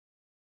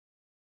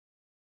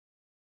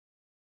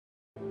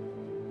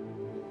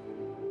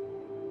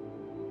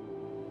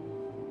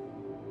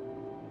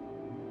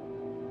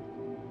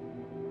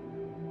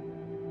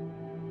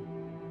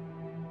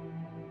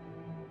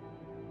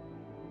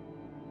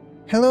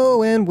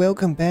Hello and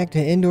welcome back to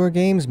Indoor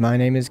Games. My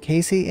name is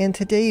Casey and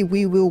today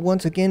we will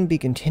once again be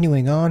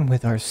continuing on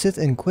with our Sith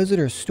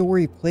Inquisitor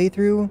story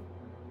playthrough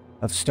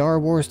of Star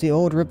Wars: The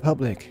Old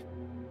Republic.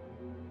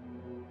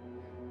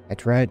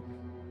 That's right.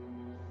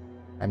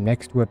 I'm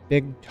next to a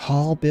big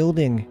tall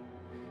building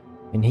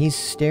and he's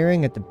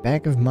staring at the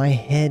back of my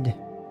head.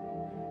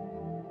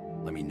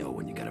 Let me know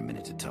when you got a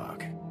minute to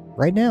talk.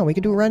 Right now, we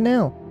can do it right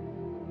now.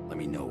 Let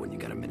me know when you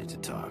got a minute to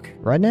talk.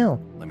 Right now.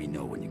 Let me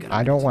know when you got a I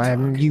minute don't to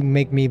want talk. you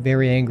make me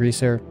very angry,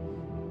 sir.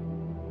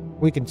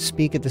 We could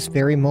speak at this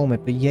very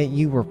moment, but yet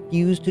you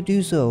refuse to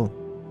do so.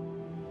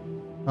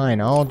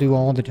 Fine, I'll do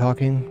all the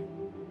talking.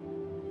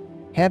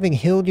 Having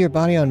healed your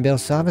body on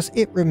Belsavis,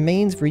 it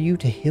remains for you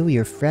to heal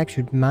your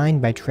fractured mind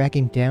by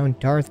tracking down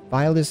Darth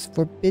Vader's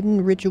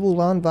forbidden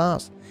ritual on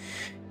Voss.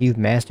 You've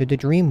mastered the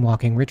dream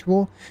walking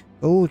ritual.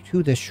 Go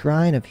to the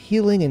Shrine of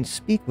Healing and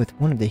speak with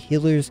one of the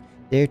healers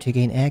there to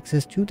gain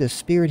access to the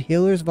Spirit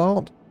Healer's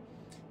Vault.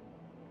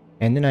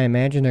 And then I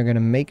imagine they're going to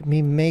make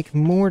me make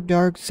more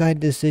dark side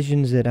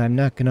decisions that I'm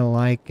not going to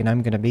like and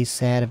I'm going to be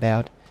sad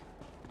about.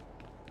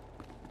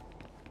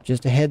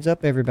 Just a heads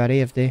up,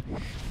 everybody, if they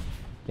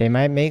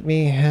might make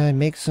me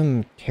make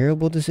some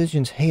terrible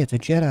decisions. Hey, it's a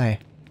Jedi.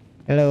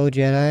 Hello,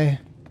 Jedi.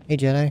 Hey,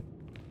 Jedi.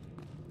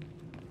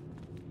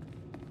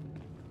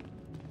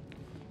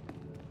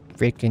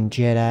 Freaking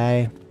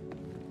Jedi.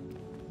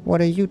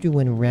 What are you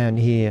doing around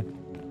here?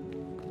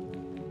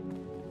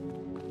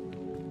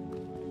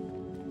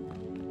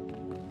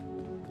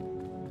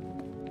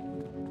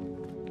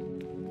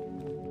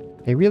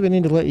 They really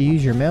need to let you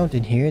use your mount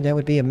in here. That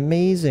would be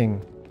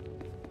amazing.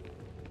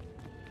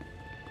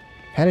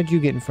 How did you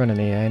get in front of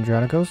me,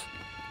 Andronicos?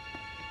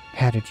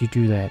 How did you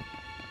do that?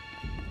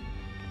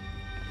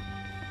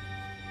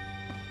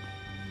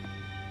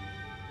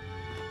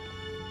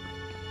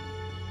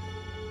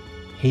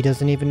 He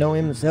doesn't even know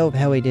himself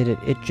how he did it.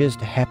 It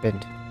just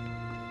happened.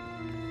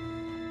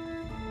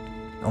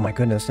 Oh my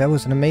goodness, that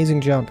was an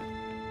amazing jump.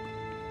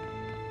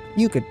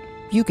 You could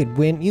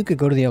win. You could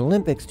go to the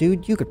Olympics,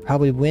 dude. You could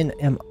probably win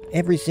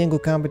every single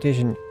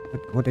competition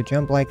with a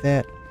jump like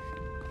that.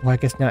 Well, I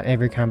guess not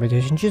every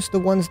competition, just the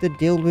ones that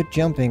deal with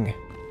jumping.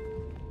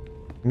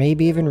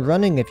 Maybe even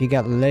running if you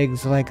got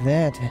legs like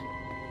that.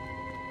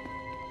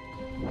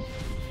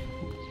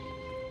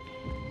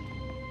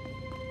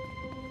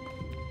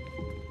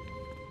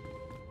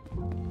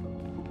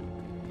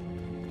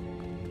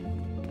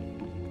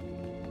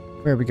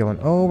 Where are we going?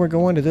 Oh, we're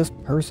going to this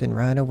person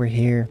right over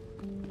here.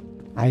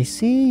 I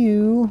see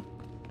you.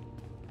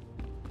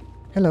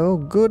 Hello,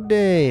 good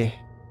day.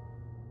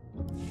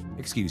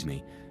 Excuse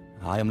me.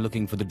 I am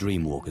looking for the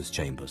Dreamwalker's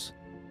chambers.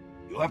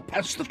 You have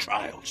passed the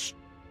trials.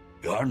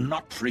 You are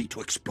not free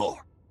to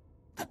explore.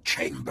 The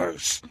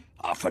chambers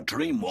are for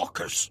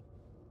Dreamwalkers.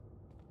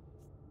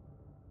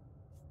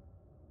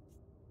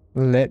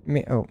 Let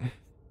me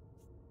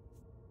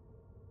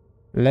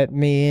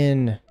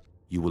in.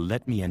 You will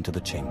let me enter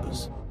the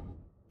chambers.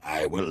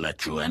 I will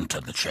let you enter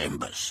the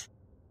chambers.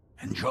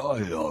 Enjoy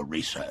your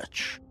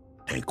research.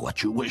 Take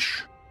what you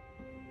wish.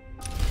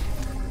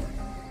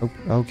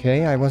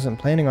 Okay, I wasn't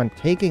planning on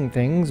taking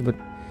things, but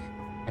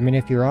I mean,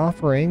 if you're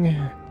offering.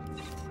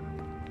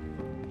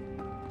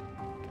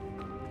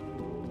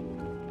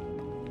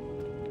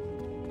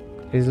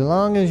 As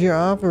long as you're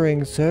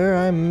offering, sir,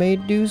 I may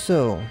do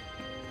so.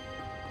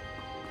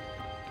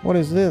 What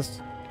is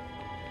this?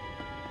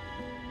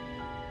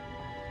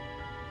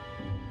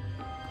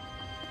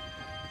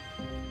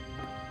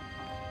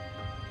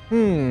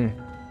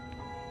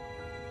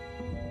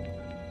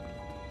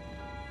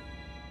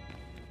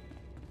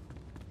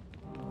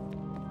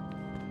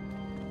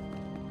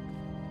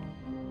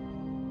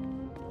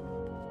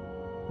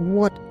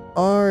 What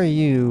are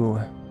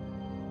you?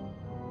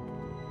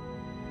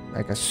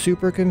 Like a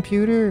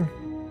supercomputer?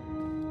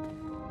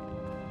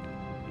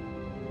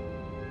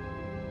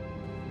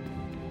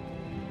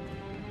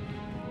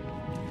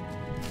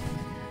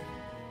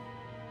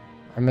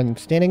 I'm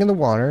standing in the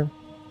water.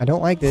 I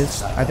don't like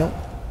this. I don't...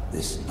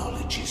 This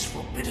knowledge is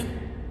forbidden.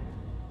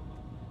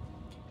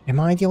 Am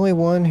I the only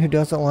one who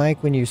doesn't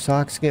like when your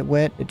socks get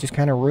wet? It just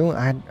kind of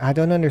ruins... I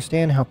don't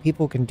understand how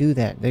people can do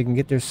that. They can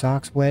get their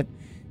socks wet,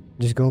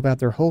 just go about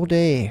their whole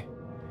day.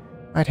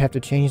 I'd have to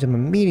change them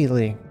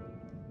immediately.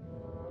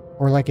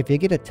 Or like if you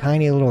get a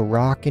tiny little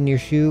rock in your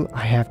shoe,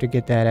 I have to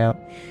get that out.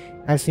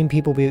 I've seen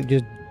people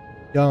just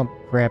dump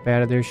crap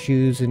out of their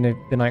shoes and they've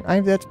been like,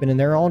 that's been in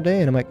there all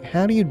day. And I'm like,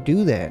 how do you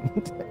do that?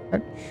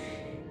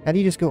 How do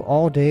you just go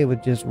all day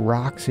with just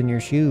rocks in your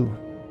shoe?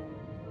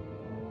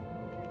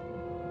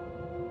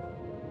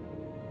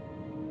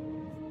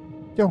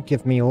 Don't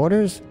give me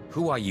orders.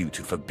 Who are you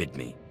to forbid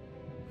me?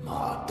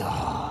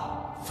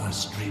 Marda,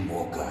 first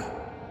Dreamwalker,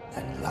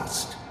 and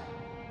last.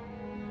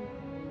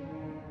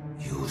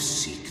 You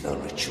seek the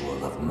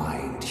ritual of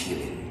mind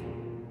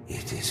healing.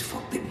 It is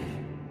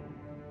forbidden.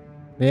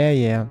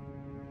 Yeah.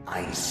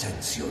 I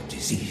sense your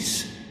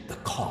disease, the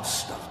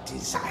cost of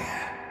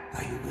desire.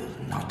 I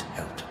will not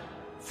help.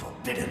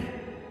 Forbidden.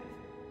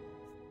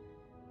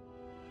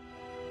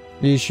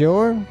 You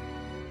sure?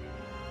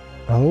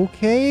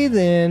 Okay,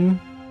 then.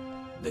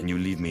 Then you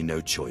leave me no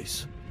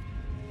choice.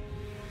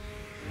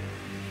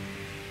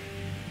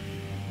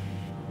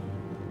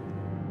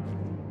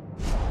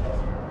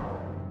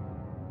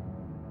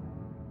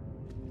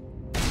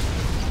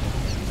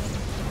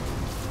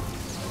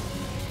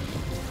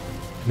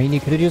 I mean, you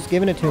could have just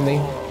given it to me.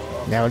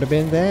 That would have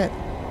been that.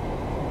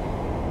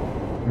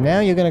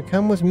 Now you're gonna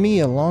come with me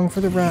along for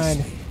the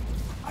ride.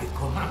 I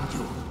command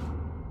you.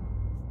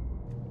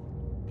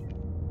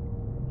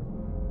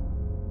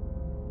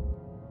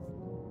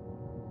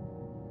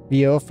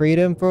 Feel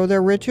freedom for the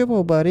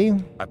ritual, buddy.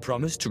 I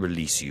promise to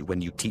release you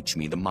when you teach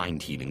me the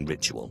mind-healing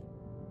ritual.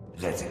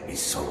 Let it be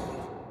so.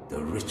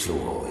 The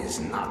ritual is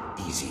not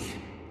easy.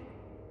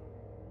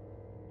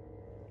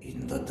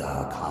 In the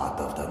dark heart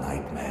of the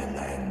Nightmare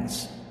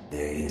Lands,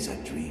 there is a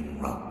dream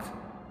rock.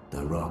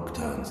 The rock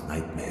turns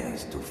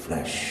nightmares to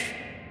flesh.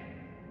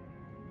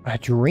 A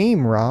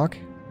dream rock?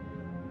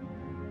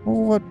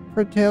 What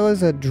Patel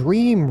is a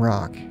dream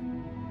rock?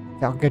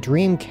 Like a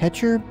dream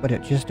catcher, but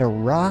it's just a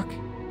rock?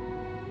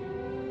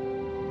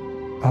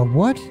 A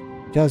what?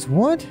 Does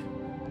what?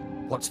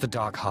 What's the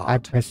dark heart? I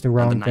pressed the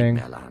wrong and the thing.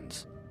 Nightmare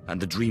Lands,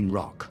 and the dream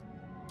rock?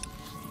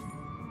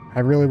 I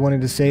really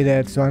wanted to say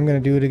that, so I'm gonna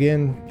do it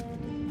again.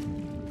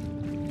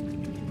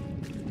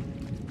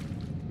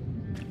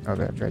 Oh,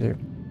 that's right here.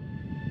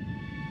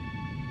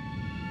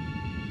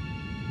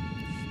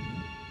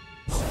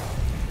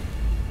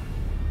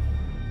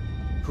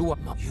 Who are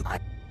you?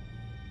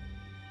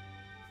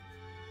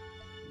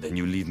 Then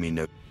you leave me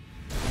no...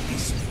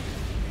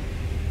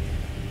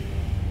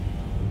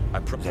 I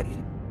promise.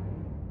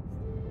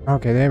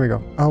 Okay, there we go.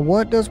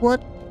 What does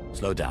what?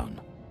 Slow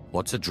down.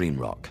 What's a dream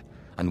rock?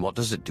 And what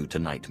does it do to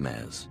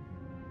nightmares?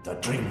 The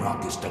dream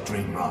rock is the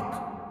dream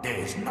rock. There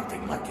is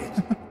nothing like it.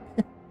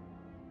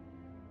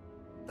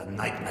 The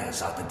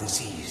nightmares are the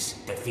disease.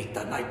 Defeat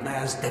the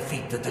nightmares,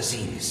 defeat the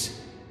disease.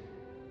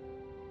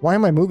 Why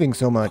am I moving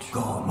so much?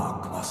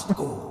 Gormak must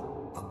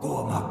go. A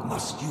Gormak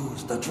must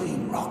use the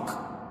dream rock.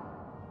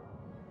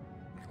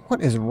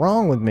 What is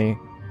wrong with me?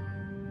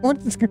 What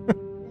is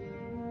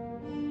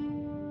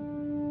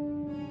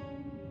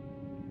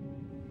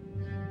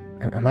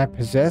Am I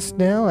possessed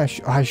now?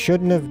 I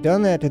shouldn't have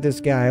done that to this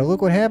guy.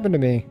 Look what happened to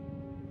me.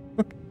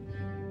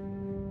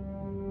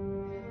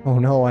 Oh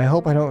no, I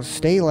hope I don't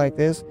stay like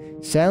this.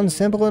 Sounds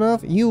simple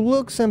enough? You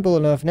look simple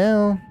enough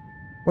now.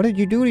 What did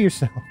you do to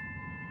yourself?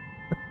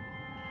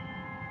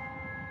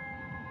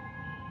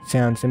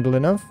 Sounds simple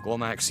enough?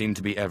 Gormaks seem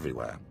to be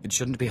everywhere. It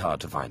shouldn't be hard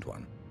to find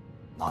one.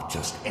 Not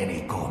just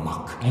any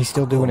Gormak. He's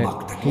still doing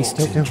it. He's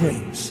still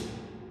doing it.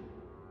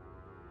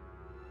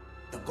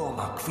 The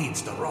Gormak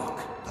feeds the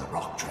rock. The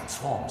rock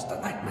transforms the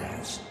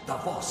nightmares. The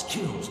Voss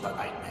kills the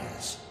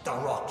nightmares. The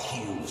rock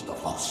heals the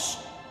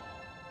Voss.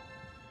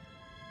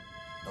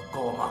 The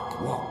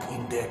Gormak walk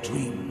in their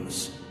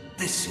dreams.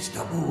 This is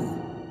taboo.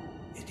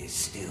 It is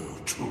still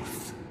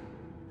truth.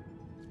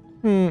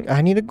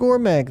 I need a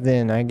Gormak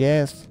then, I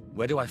guess.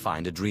 Where do I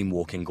find a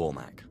dream-walking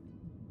Gormak?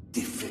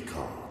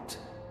 Difficult.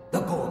 The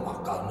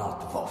Gormak are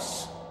not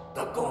Voss.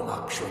 The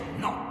Gormak should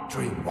not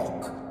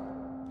dreamwalk.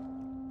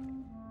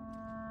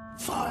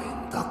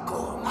 Find the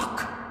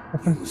Gormak.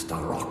 Use the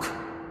rock.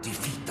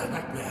 Defeat the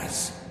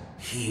nightmares.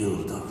 Heal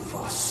the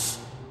Voss.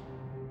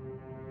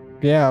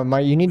 Yeah,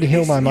 you need to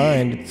heal my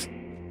mind.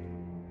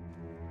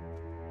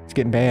 It's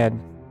getting bad.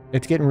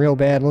 It's getting real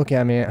bad. Look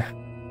at me.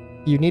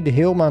 You need to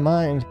heal my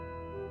mind.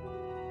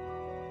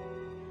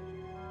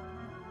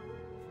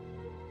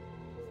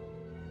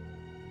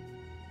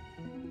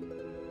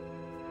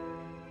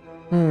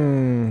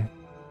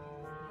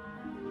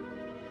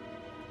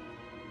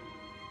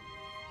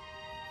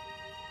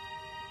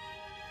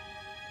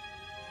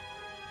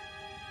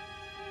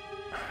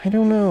 I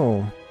don't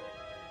know.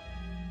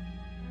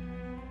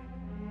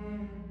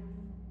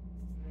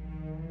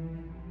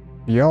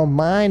 You're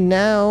mine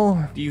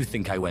now. Do you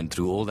think I went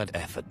through all that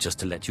effort just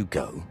to let you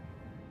go?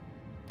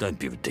 Don't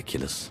be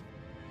ridiculous.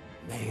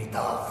 May the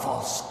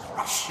Voss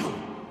crush you.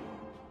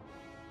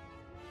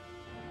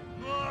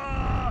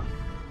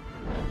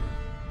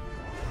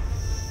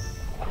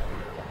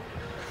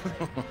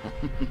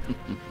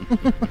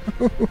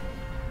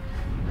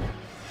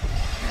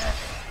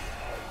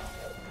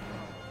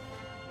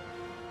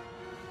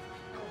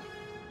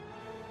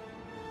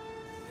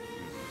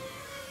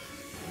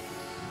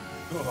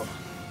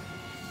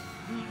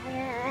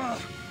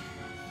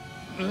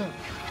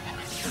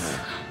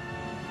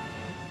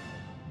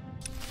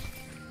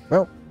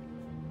 Well,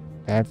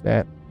 that's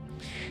that.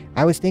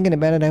 I was thinking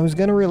about it. I was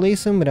going to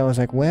release him, but I was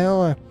like,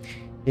 well,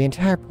 the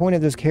entire point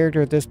of this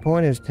character at this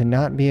point is to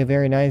not be a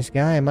very nice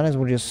guy. I might as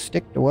well just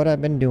stick to what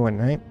I've been doing,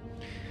 right?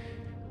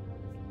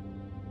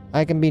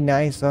 I can be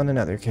nice on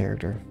another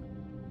character.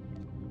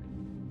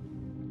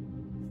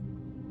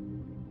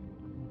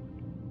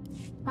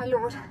 My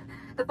lord,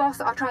 the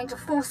Voss are trying to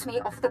force me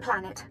off the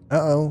planet.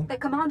 Uh-oh. Their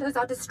commanders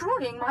are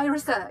destroying my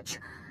research.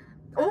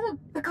 All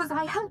because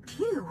I helped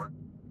you.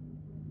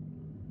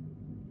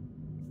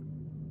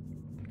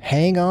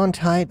 Hang on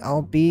tight.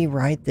 I'll be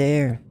right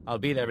there. I'll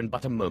be there in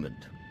but a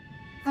moment.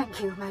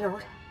 Thank you, my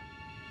lord.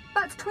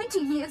 That's 20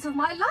 years of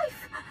my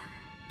life.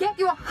 Get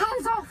your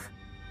hands off.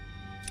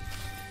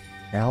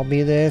 I'll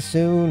be there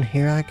soon.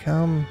 Here I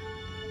come.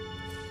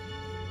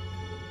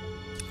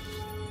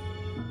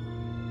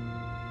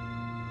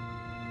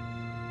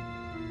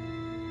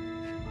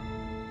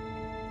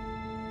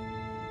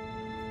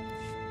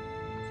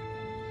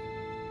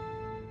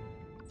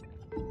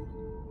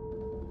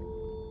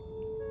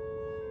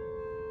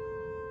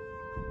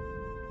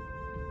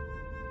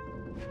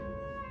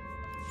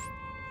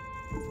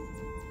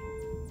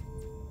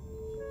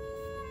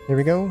 Here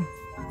we go.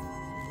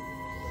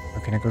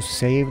 We're gonna go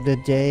save the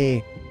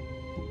day.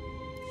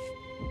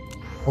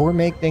 Or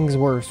make things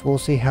worse. We'll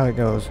see how it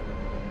goes.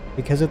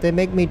 Because if they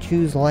make me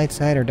choose light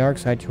side or dark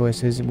side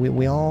choices, we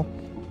know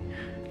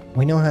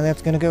how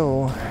that's gonna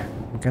go.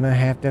 I'm gonna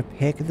have to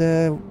pick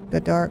the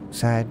dark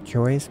side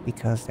choice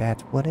because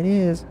that's what it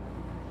is.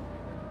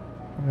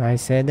 I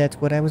said that's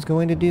what I was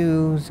going to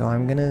do, so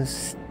I'm gonna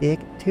stick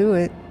to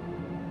it.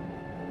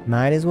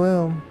 Might as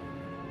well.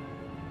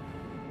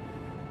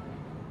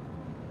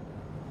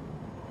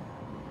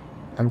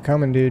 I'm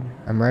coming, dude.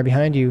 I'm right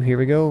behind you. Here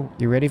we go.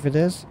 You ready for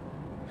this?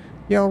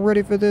 Y'all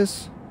ready for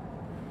this?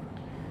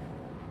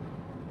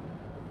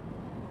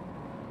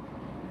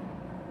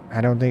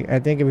 I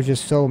think it was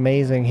just so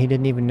amazing he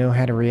didn't even know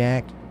how to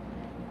react.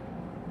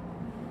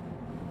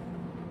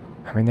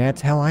 I mean,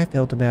 that's how I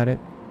felt about it.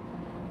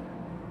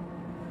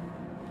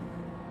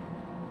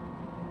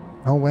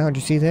 Oh wow, did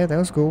you see that? That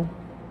was cool.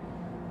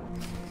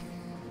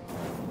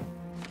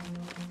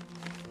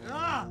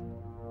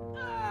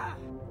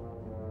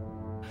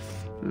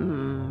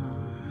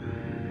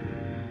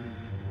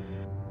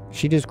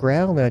 She just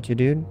growled at you,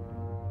 dude.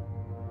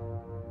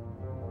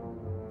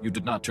 You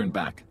did not turn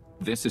back.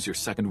 This is your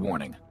second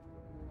warning.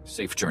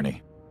 Safe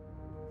journey.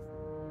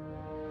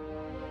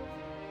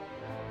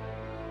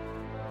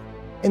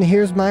 And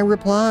here's my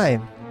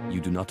reply.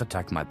 You do not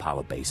attack my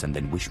power base and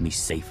then wish me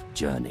safe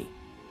journey.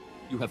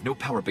 You have no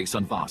power base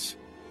on Voss.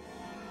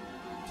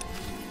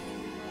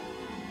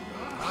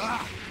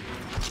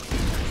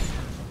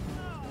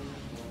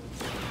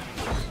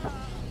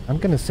 I'm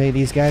gonna say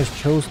these guys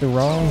chose the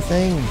wrong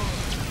thing.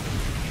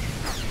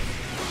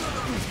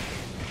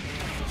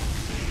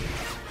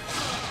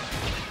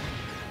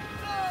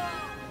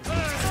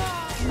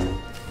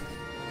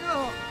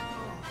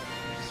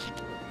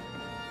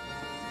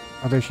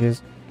 Oh, there she is.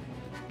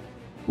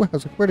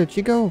 Where did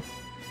she go?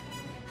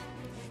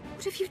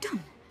 What have you done?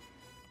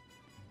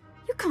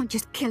 You can't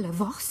just kill a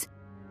Voss.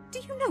 Do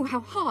you know how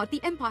hard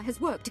the Empire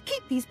has worked to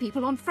keep these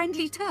people on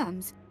friendly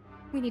terms?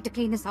 We need to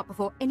clean this up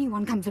before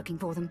anyone comes looking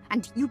for them,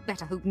 and you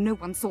better hope no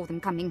one saw them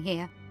coming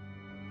here.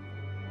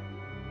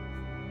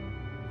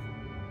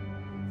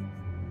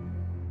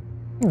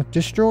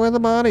 Destroy the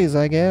bodies,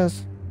 I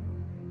guess.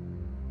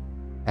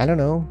 I don't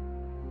know.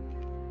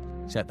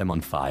 Set them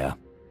on fire.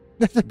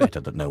 Better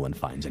that no one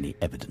finds any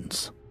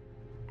evidence.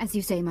 As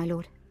you say, my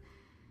lord.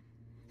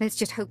 Let's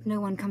just hope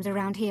no one comes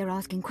around here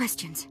asking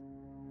questions.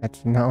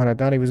 That's not what I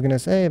thought he was gonna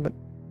say, but...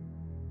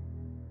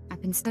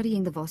 I've been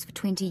studying the Voss for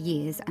 20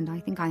 years, and I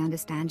think I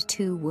understand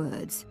 2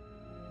 words.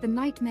 The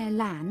Nightmare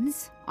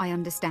lands, I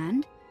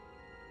understand.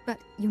 But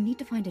you need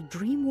to find a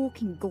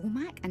dream-walking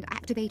Gormak and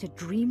activate a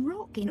dream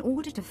rock in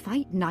order to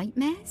fight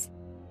nightmares?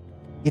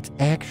 It's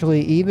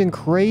actually even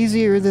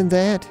crazier than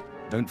that.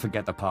 Don't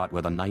forget the part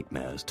where the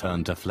nightmares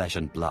turn to flesh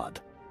and blood.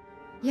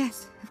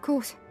 Yes, of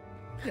course.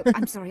 Look,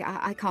 I'm sorry,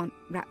 I can't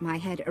wrap my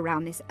head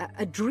around this.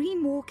 A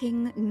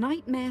dream-walking,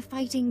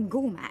 nightmare-fighting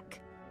Gormak.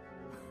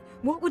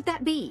 What would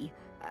that be?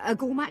 A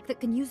Gormak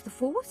that can use the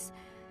Force?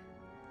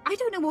 I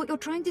don't know what you're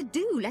trying to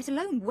do, let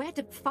alone where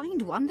to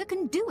find one that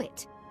can do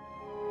it.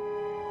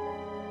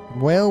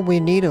 Well, we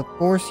need a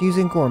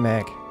Force-using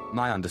Gormak.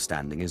 My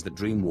understanding is that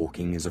dream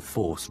walking is a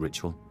Force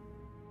ritual.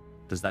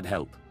 Does that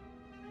help?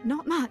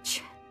 Not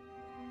much.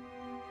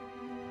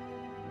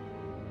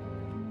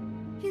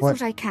 Here's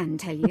what I can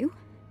tell you.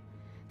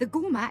 The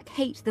Gormak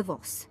hate the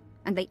Voss,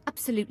 and they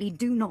absolutely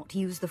do not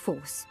use the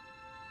Force.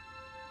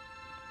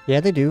 Yeah,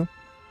 they do.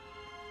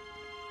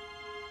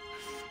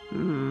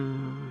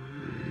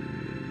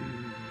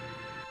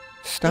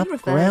 Stop they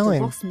refer growling.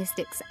 to Voss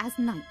mystics as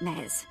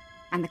nightmares,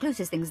 and the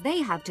closest things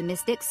they have to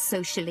mystics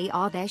socially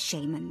are their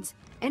shamans.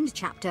 End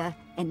chapter,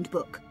 end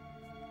book.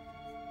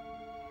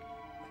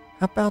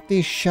 How about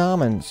these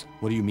shamans?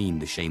 What do you mean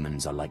the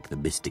shamans are like the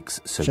mystics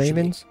socially?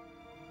 Shamans?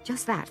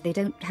 Just that. They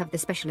don't have the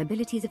special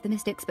abilities of the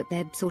mystics, but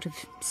they're sort of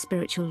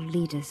spiritual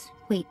leaders.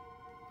 Wait,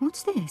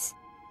 what's this?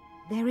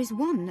 There is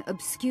one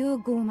obscure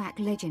Gormak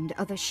legend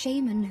of a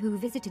shaman who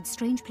visited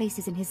strange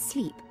places in his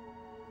sleep.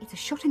 It's a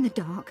shot in the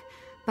dark,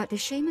 but the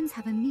shamans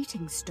have a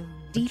meeting stone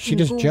deep in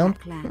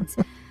Gormak lands.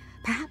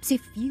 Perhaps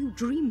if you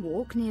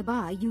dreamwalk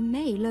nearby, you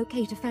may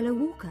locate a fellow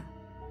walker.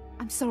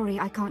 I'm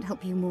sorry I can't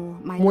help you more,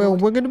 my lord. Well,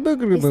 we're gonna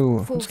boogaloo.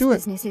 This Let's do it.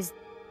 business is,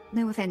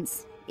 no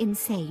offense,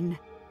 insane.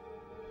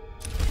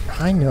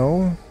 I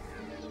know.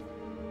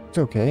 It's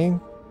okay.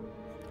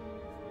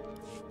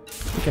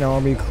 We can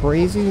all be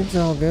crazy. It's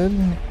all good.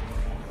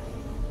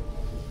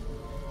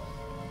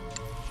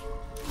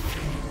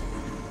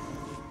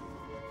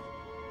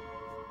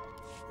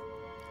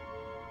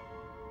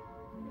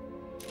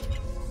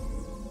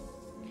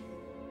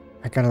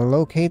 I gotta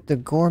locate the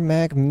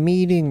Gormak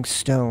meeting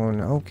stone.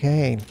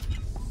 Okay.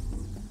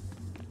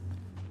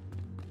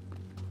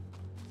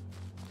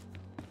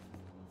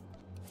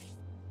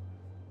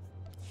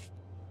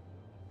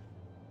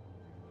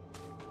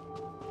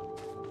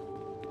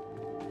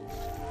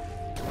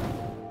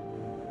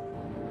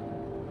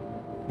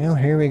 Well,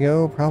 here we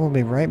go.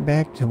 Probably right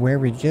back to where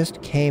we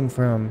just came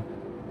from.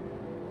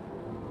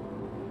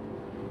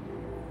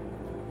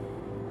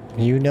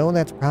 You know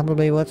that's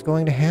probably what's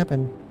going to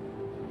happen.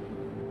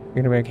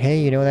 You're gonna be like, hey,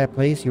 you know that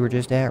place you were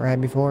just at right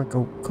before?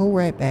 Go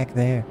right back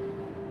there.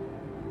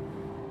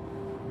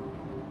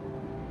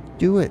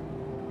 Do it.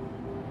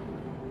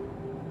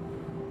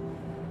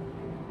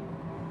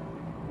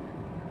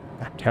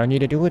 I'm telling you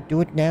to do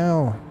it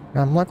now.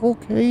 And I'm like,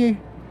 okay.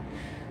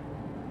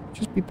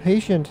 Just be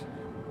patient.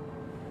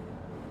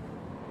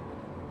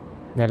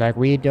 They're like,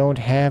 we don't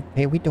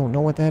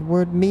know what that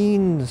word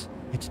means.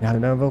 It's not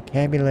in our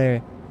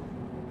vocabulary.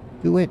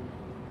 Do it.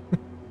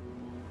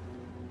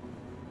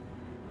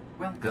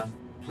 Welcome.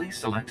 Please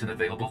select an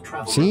available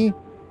travel. See?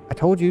 I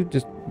told you,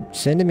 just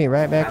sending me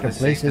right back to Have a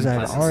safe places and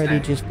I've pleasant already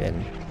stay. just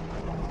been.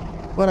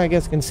 But I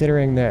guess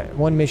considering that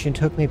one mission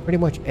took me pretty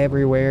much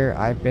everywhere,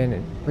 I've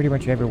been pretty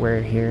much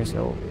everywhere here,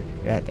 so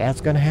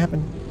that's gonna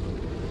happen.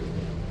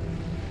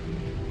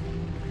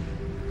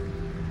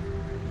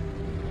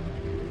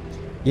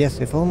 Yes,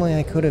 if only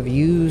I could have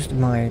used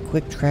my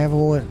quick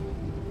travel at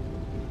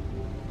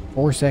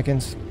 4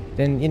 seconds,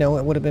 then, you know,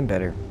 it would have been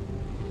better.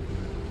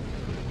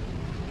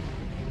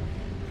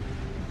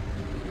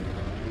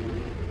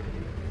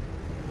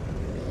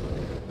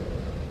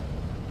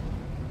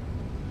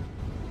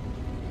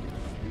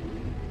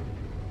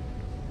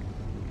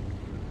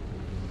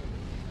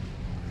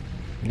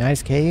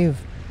 Nice cave.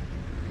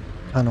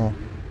 Tunnel.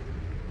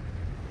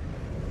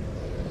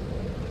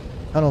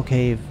 Tunnel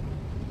cave.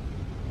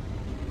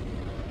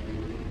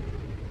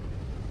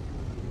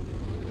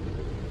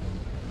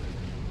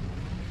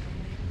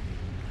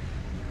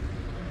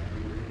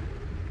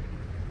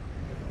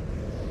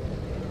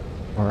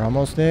 We're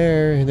almost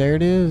there. There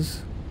it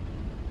is.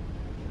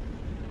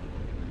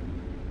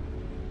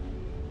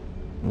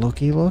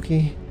 Looky,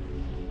 looky.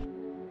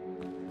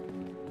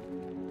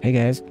 Hey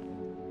guys.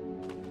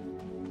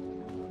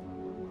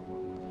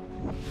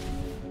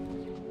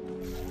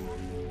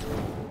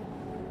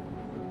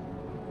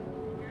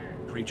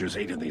 Creatures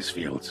ate in these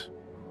fields.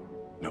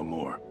 No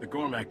more. The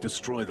Gormak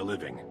destroy the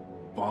living.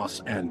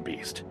 Boss and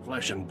beast.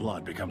 Flesh and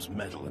blood becomes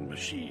metal and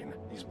machine.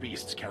 These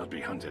beasts cannot be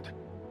hunted.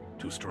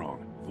 Too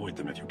strong. Avoid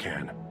them if you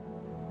can.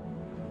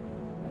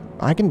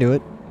 I can do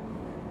it.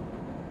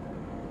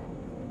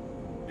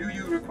 Do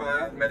you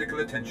require medical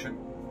attention?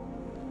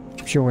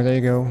 Sure, there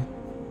you go.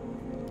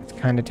 That's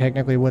kind of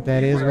technically what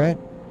that is, right?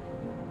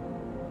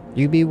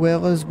 You be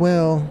well as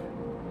well.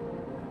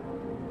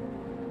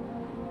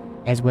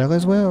 As well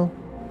as well.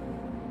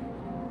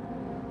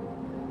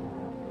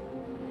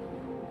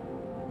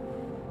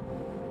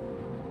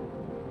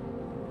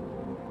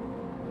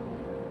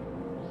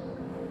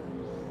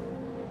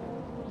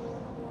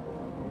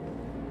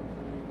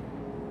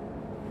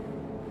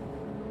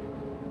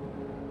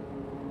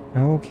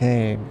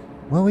 Okay.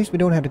 Well, at least we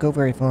don't have to go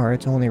very far.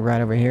 It's only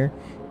right over here.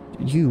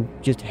 You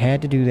just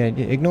had to do that.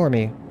 Ignore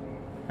me.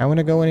 I want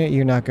to go in it.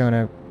 You're not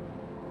gonna.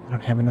 I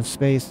don't have enough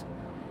space.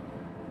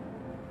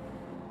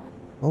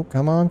 Oh,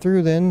 come on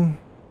through then.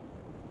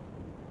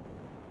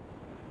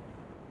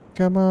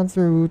 Come on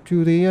through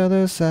to the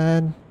other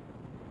side.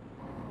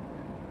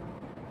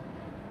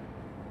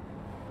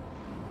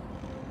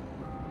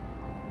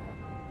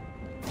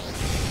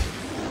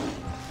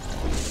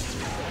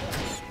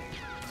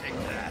 Take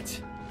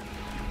that.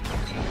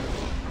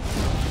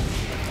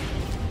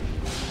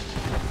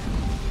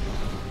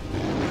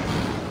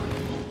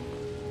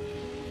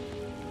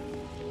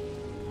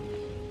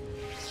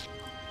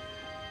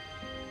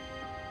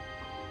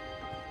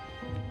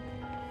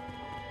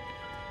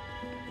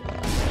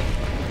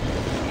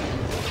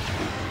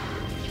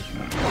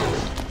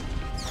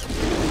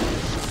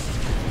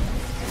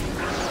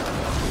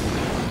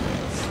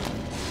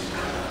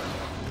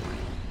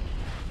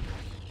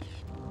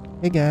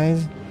 Hey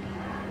guys.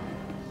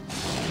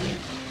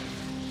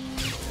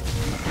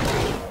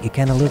 You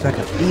kind of look like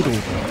a beetle.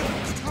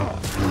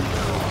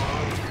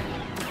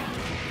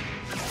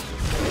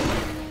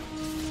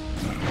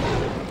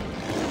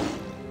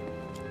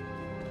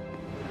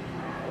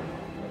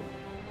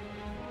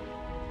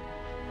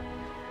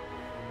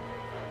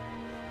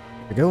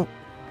 There we go.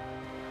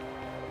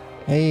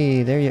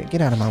 Hey, there you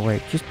get out of my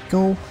way. Just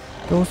go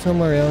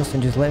somewhere else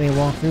and just let me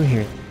walk through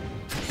here.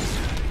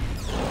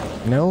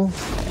 No?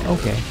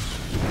 Okay.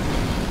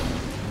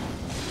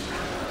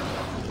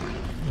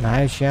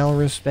 I shall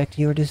respect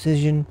your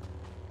decision.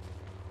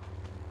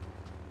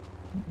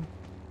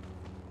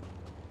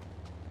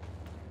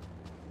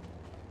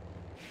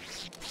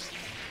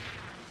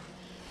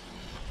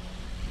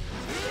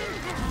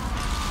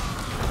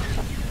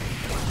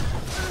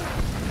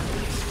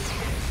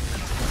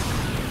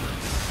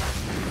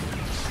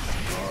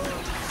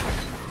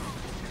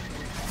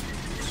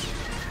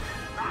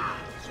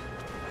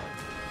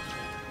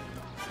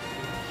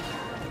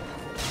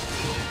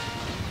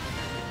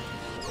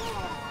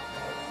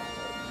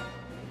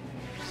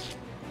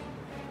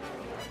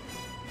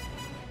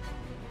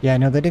 Yeah,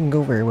 no, that didn't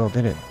go very well,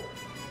 did it?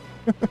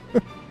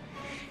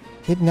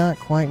 Did not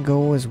quite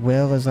go as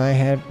well as I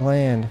had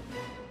planned.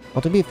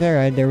 Well, to be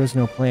fair, there was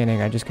no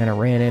planning. I just kind of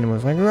ran in and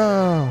was like,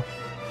 "Whoa!"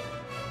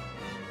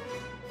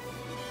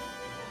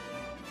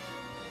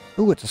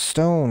 Ooh, it's a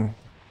stone.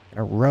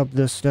 Gotta rub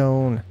the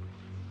stone.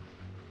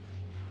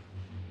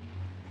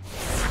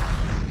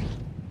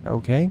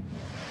 Okay.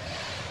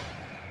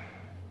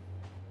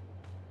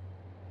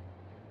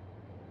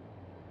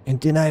 And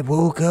then I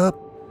woke up,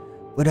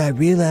 but I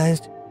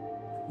realized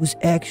I was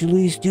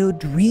actually still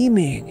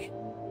dreaming.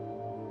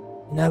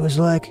 And I was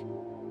like,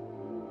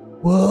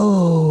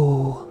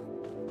 whoa.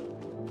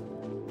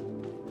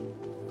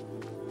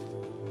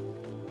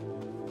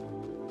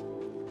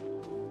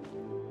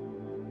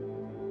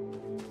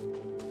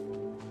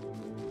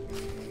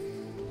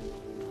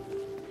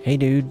 Hey,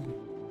 dude.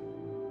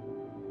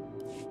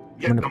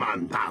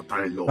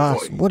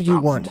 Boss, what do you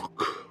want?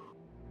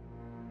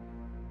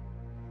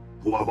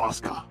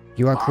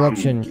 You are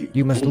corruption.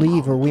 You must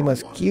leave or we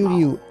must kill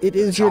you. It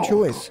is your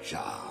choice.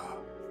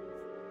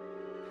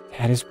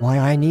 That is why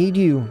I need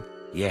you.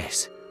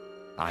 Yes,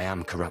 I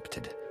am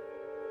corrupted.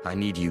 I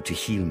need you to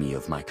heal me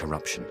of my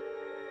corruption.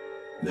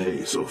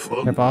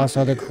 The boss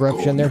are the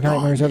corruption. Their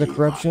nightmares are the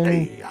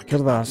corruption. Kill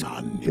the boss.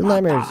 Kill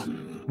nightmares.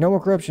 No more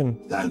corruption.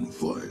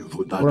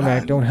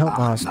 Gormak, don't help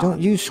boss.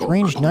 Don't use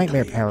strange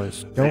nightmare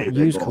powers. Don't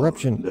use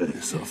corruption.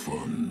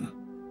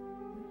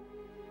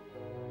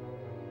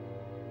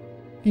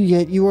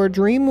 Yet you are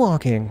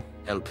dreamwalking.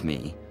 Help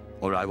me,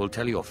 or I will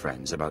tell your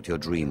friends about your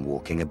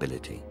dream-walking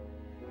ability.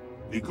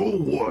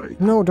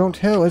 No, don't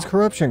tell. It's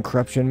corruption.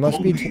 Corruption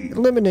must be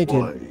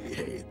eliminated.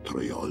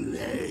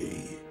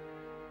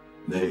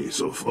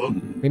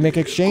 We make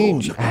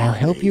exchange. I'll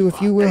help you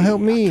if you will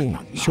help me.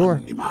 Sure.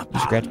 You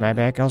scratch my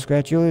back, I'll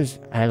scratch yours.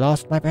 I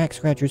lost my back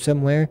scratcher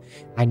somewhere.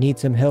 I need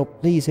some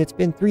help, please. It's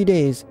been 3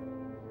 days.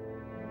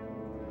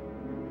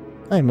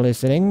 I'm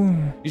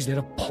listening. Is there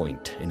a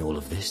point in all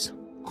of this?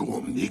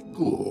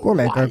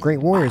 Gormak are great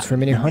warriors for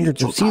many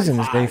hundreds of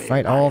seasons. They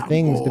fight all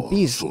things, the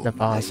beast, the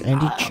boss,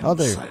 and each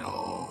other.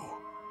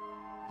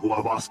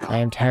 I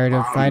am tired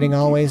of fighting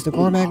always. The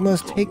Gormak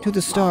must take to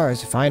the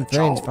stars, find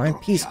friends, find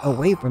peace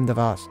away from the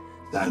boss.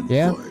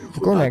 Yeah, the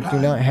Gormak do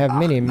not have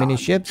many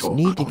ships,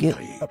 need to get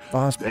a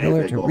boss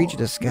pillar to reach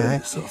the sky.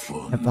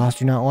 The boss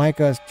do not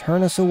like us,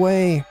 turn us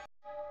away.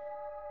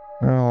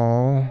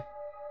 Oh.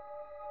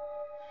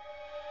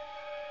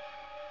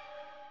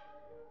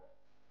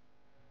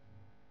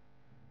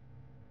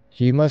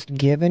 You must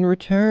give in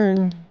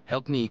return.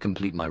 Help me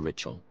complete my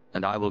ritual,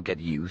 and I will get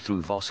you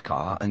through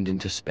Voskar and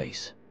into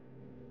space.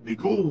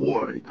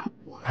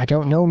 I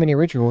don't know many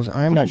rituals.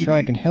 I'm not sure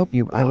I can help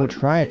you. I will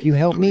try if you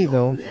help me,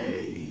 though.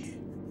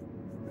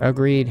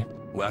 Agreed.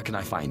 Where can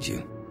I find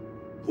you?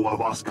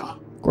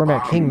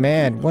 Gormak King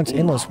Mad, once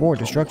endless war,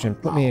 destruction,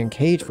 put me in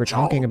cage for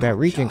talking about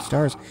reaching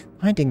stars,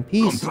 finding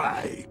peace.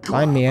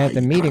 Find me at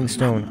the meeting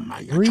stone.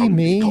 Free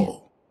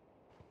me.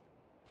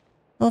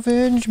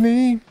 Avenge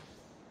me.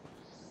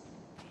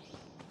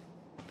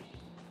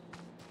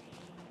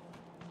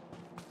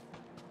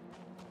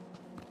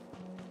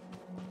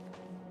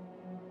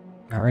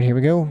 Alright, here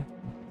we go.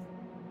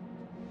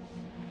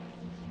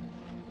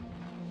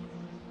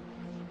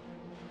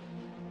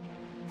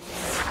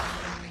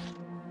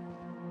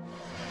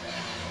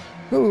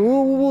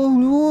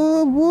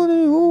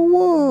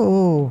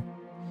 Whoa.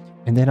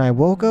 And then I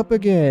woke up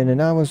again and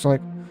I was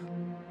like,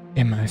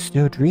 am I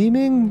still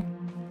dreaming?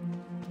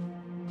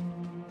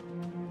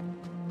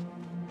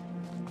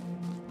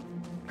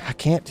 I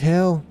can't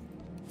tell.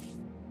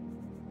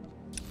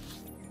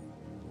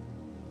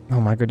 Oh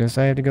my goodness,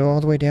 I have to go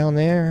all the way down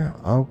there?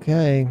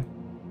 Okay.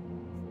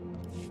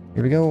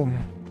 Here we go.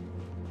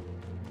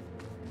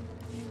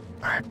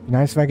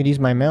 Nice if I could use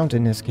my mount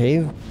in this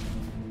cave.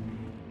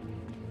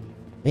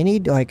 They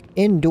need, like,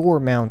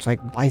 indoor mounts,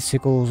 like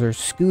bicycles or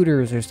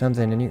scooters or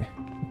something. And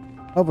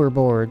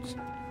hoverboards.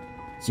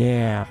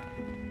 Yeah.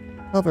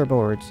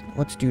 Hoverboards.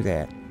 Let's do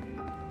that.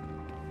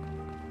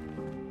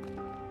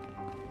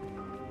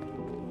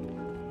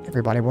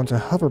 Everybody wants a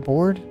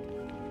hoverboard.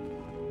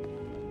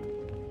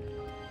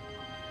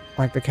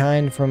 Like the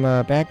kind from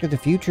Back to the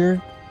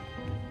Future.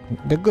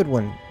 The good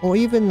one. Well,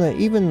 even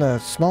the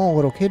small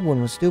little kid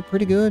one was still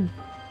pretty good.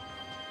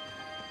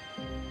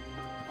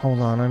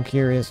 Hold on, I'm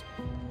curious.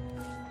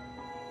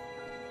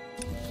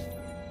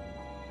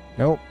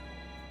 Nope.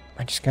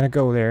 I just gotta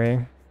go there, eh?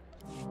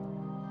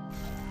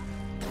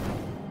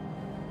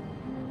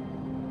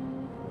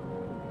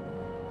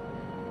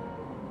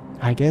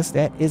 I guess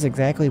that is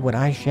exactly what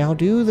I shall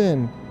do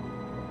then.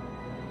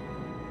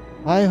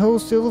 Hi-ho,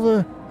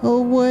 Silva!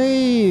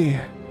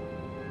 Away!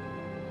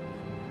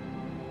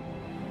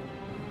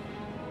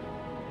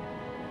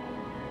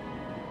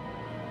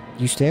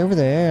 You stay over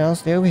there, I'll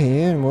stay over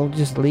here, and we'll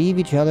just leave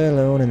each other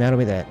alone, and that'll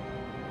be that.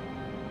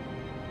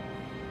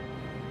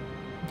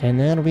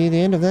 And that'll be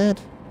the end of that.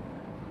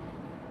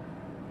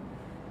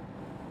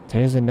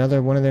 There's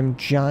another one of them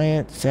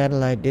giant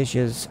satellite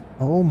dishes.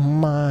 Oh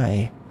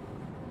my.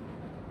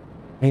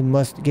 They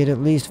must get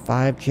at least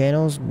 5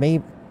 channels,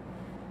 maybe.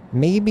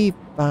 Maybe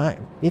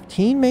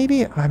 15,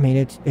 maybe? I mean,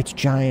 it's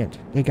giant.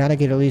 They gotta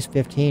get at least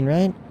 15,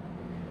 right?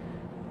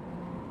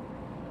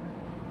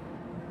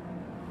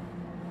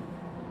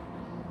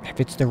 If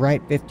it's the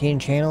right 15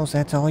 channels,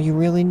 that's all you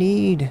really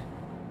need.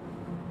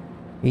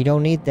 You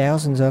don't need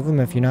thousands of them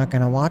if you're not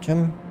gonna watch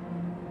them.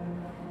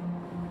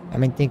 I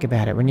mean, think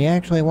about it. When you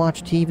actually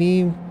watch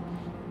TV,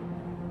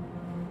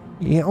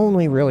 you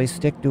only really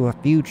stick to a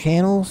few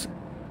channels.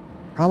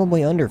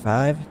 Probably under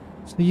 5.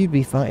 So you'd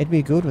be fine. It'd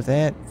be good with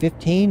that.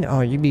 15?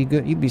 Oh, you'd be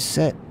good. You'd be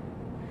set.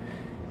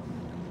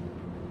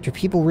 Do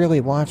people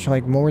really watch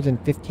like more than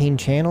 15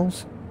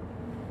 channels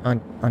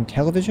on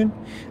television?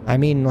 I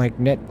mean, like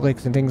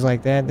Netflix and things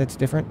like that. That's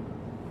different.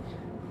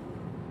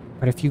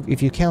 But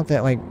if you count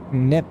that like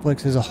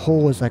Netflix as a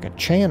whole as like a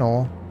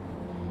channel,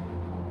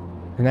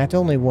 then that's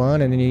only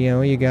one. And then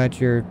you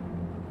got your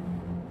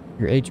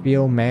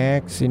HBO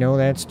Max.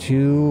 That's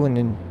 2, and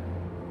then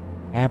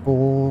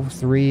Apple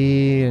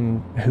 3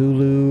 and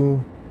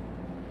Hulu,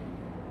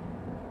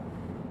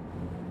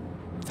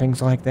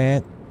 things like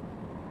that.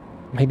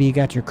 Maybe you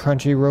got your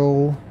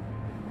Crunchyroll,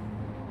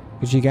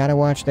 because you gotta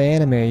watch the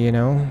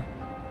anime.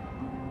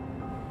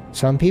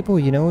 Some people,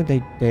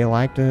 they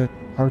like to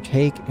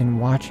partake in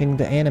watching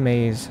the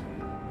animes.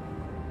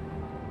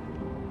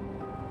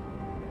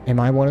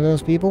 Am I one of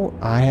those people?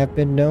 I have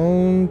been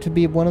known to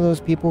be one of those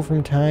people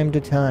from time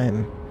to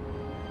time.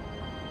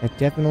 I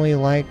definitely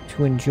like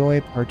to enjoy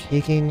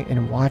partaking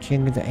in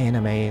watching the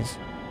animes.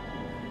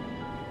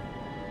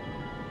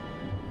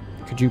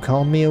 Could you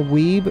call me a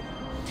weeb?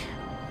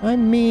 I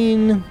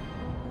mean,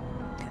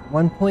 at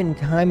one point in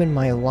time in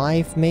my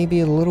life, maybe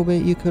a little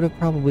bit, you could have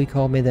probably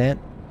called me that.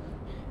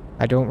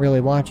 I don't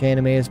really watch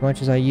anime as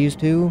much as I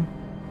used to.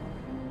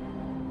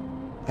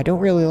 I don't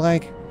really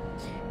like...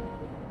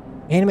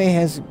 Anime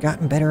has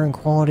gotten better in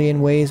quality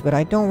in ways, but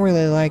I don't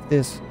really like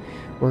this.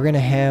 We're gonna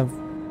have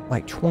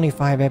like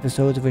 25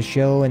 episodes of a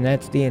show, and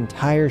that's the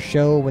entire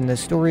show, when the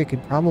story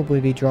could probably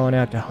be drawn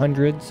out to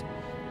hundreds,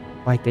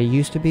 like they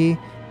used to be.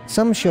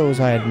 Some shows,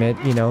 I admit,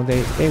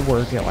 they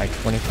work at like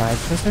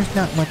 25, because there's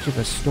not much of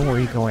a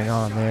story going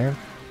on there.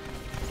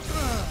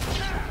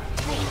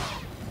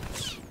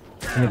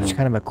 And it's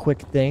kind of a quick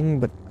thing,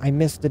 but I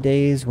miss the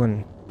days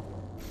when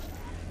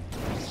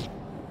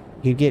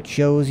you get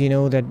shows,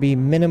 that'd be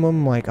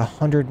minimum like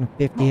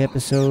 150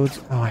 episodes.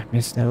 Oh, I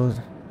miss those.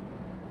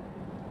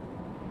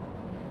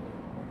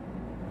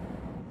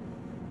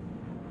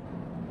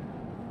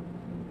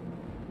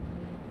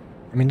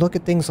 I mean, look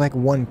at things like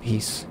One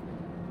Piece.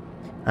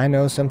 I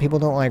know some people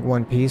don't like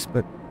One Piece,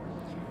 but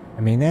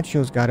I mean, that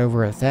show's got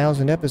over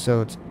 1,000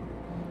 episodes.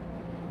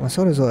 Well,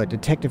 so does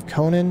Detective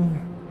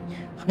Conan.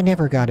 I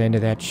never got into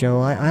that show.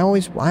 I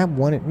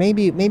wanted,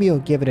 maybe I'll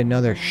give it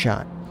another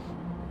shot.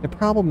 The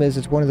problem is,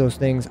 it's one of those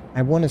things,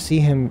 I want to see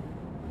him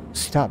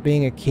stop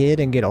being a kid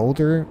and get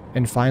older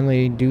and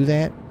finally do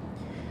that.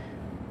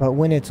 But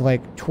when it's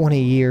like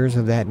 20 years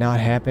of that not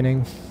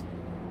happening,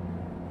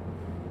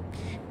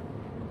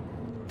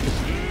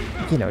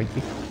 you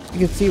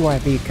can see why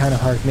it'd be kind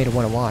of hard for me to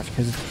want to watch,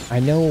 because I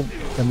know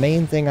the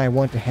main thing I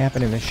want to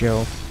happen in the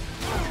show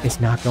is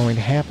not going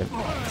to happen.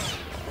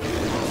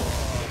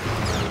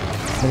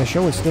 And the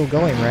show is still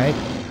going, right?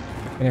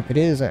 And if it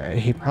is,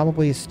 he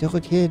probably is still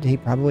a kid. He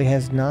probably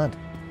has not.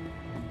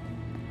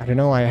 I don't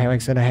know, like I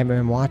said, I haven't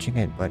been watching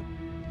it, but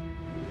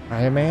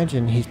I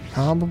imagine he's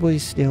probably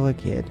still a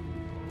kid.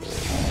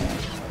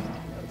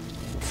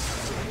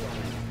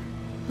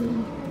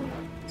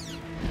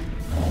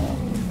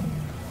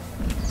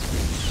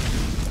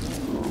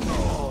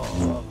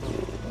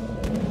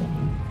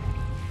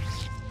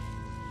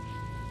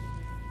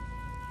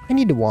 I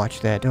need to watch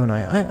that, don't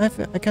I?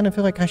 I kind of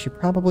feel like I should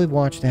probably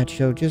watch that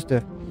show just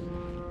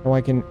so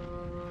I can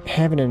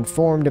have an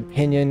informed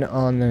opinion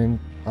on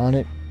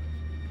it.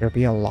 There'll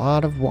be a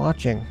lot of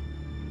watching.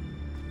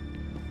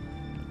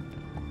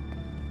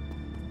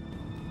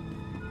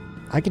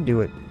 I can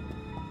do it.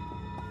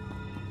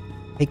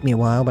 Take me a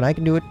while, but I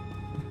can do it.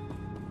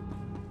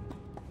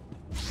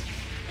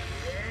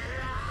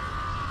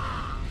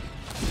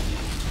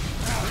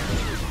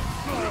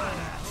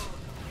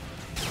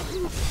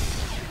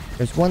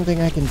 There's one thing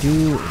I can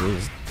do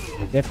is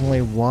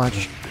definitely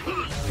watch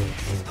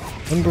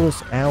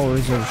endless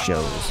hours of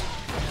shows.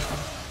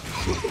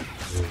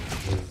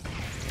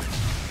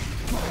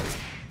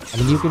 I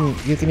mean,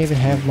 you can even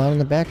have them on in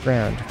the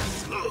background.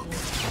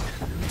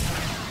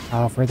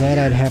 For that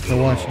I'd have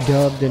to watch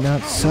dubbed and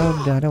not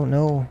subbed. I don't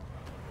know.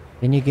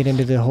 Then you get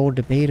into the whole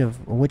debate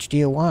of which do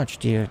you watch?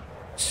 Do you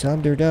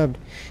subbed or dubbed?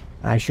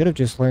 I should have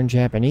just learned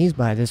Japanese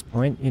by this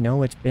point.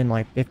 It's been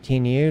like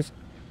 15 years.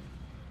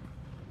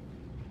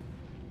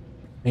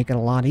 Make it a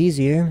lot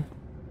easier.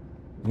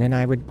 And then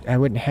I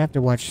wouldn't have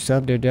to watch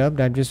subbed or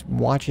dubbed. I'd just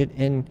watch it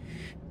in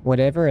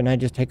whatever, and I'd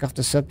just take off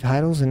the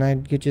subtitles, and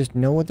I'd just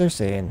know what they're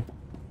saying.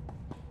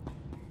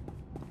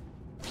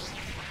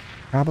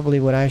 Probably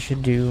what I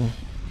should do.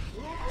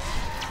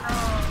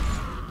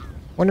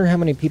 Wonder how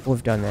many people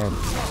have done that.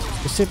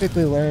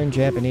 Specifically learn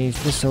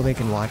Japanese just so they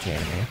can watch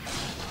anime.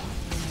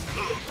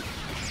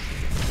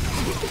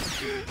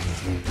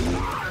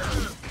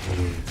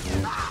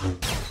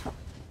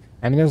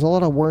 I mean, there's a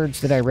lot of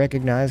words that I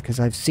recognize because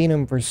I've seen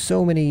them for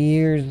so many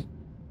years.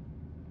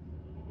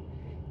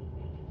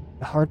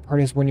 The hard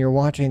part is when you're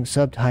watching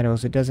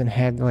subtitles, it doesn't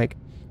have, like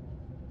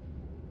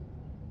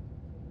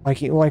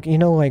you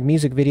know, like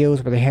music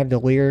videos where they have the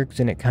lyrics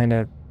and it kind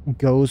of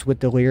goes with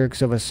the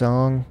lyrics of a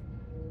song.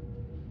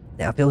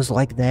 Now, if it was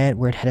like that,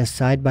 where it had a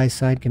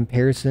side-by-side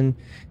comparison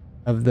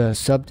of the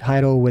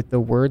subtitle with the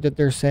word that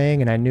they're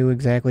saying, and I knew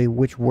exactly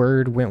which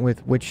word went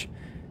with which,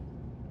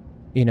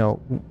 you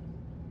know,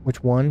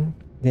 which one,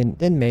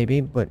 then maybe,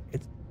 but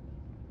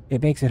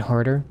it makes it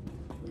harder.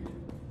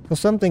 So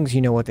some things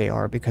you know what they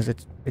are because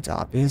it's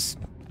obvious.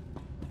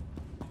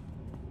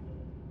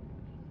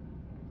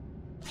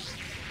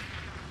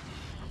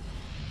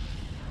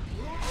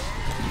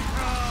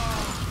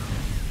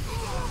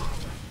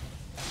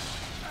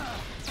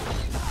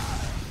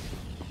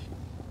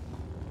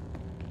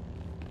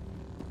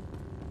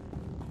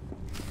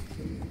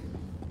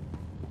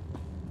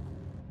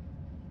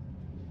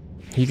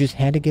 You just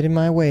had to get in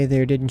my way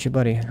there, didn't you,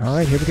 buddy?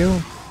 Alright, here we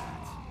go.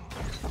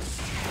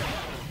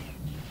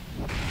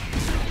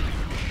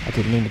 I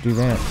didn't mean to do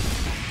that.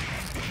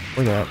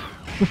 Or that.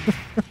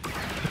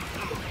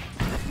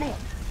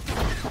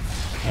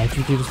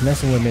 You're just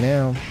messing with me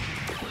now.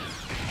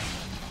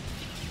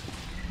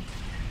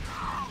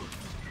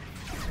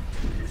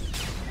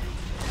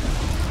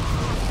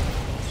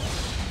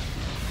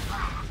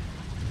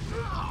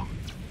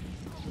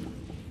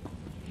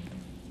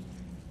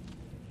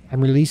 I'm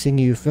releasing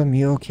you from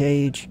your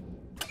cage.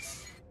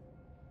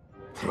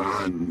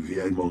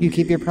 You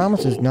keep your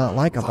promises, not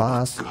like a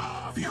boss.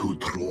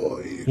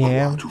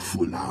 Yeah,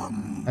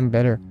 I'm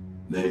better.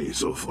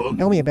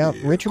 Tell me about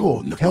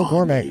ritual. Tell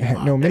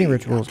Gormak no mini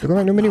rituals. The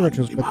Gormak no mini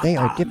rituals, but they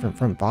are different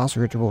from boss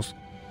rituals.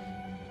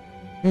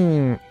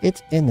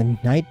 It's in the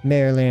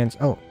Nightmare Lands.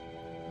 Oh,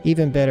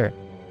 even better.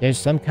 There's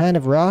some kind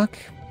of rock.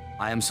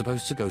 I am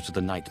supposed to go to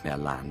the Nightmare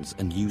Lands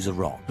and use a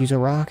rock. Use a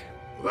rock?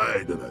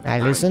 I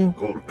listen.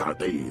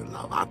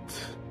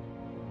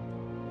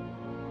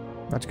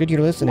 That's good you're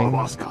listening.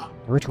 The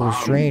ritual is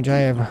strange. I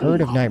have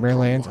heard of Nightmare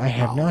Lands. I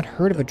have not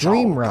heard of a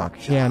dream rock.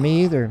 Yeah,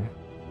 me either.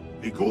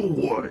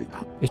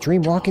 Is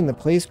dream walking the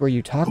place where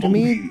you talk to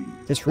me?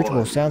 This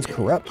ritual sounds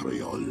corrupt.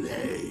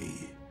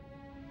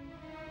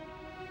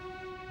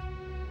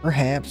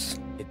 Perhaps.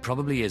 It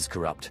probably is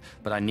corrupt,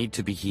 but I need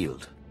to be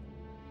healed.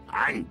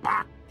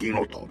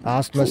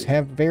 Ost must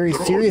have very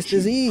serious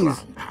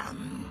disease.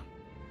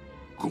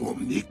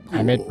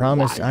 I made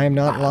promise, I am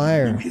not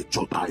liar.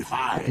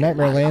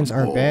 Nightmare Lands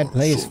are a bad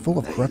place, full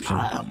of corruption.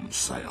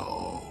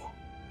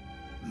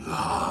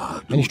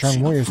 Many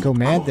strong warriors go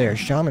mad there.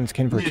 Shamans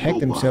can protect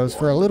themselves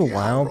for a little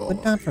while,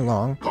 but not for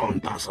long.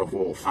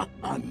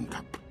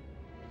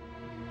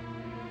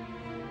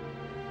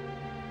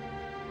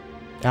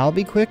 I'll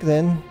be quick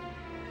then.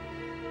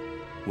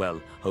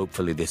 Well,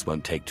 hopefully this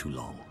won't take too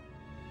long.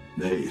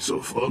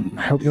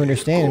 I hope you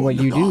understand what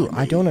you do.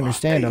 I don't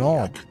understand at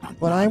all.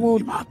 But I will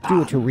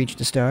do it to reach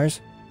the stars.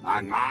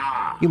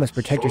 You must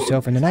protect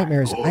yourself in the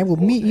nightmares. I will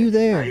meet you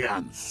there.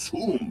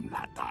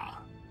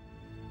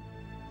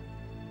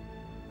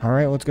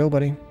 Alright, let's go,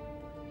 buddy.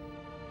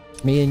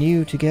 Me and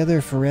you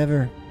together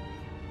forever.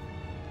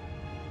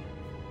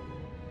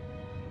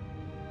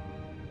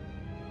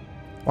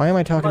 Why am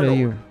I talking to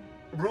you?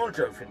 Rule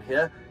Jofin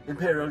here,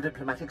 Imperial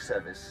Diplomatic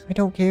Service. I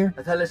don't care.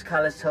 Athelis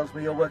Callis tells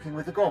me you're working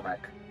with the Gormak.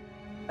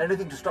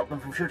 Anything to stop them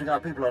from shooting our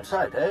people on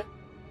sight, eh?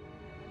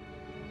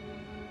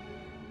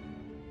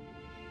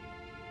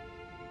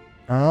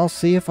 I'll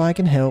see if I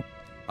can help.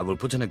 I will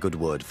put in a good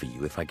word for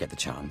you if I get the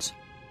chance.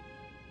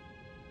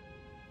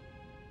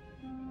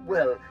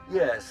 Well,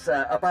 yes,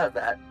 about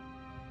that.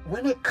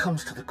 When it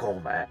comes to the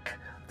Gormak,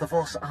 the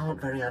Voss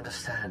aren't very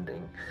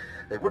understanding.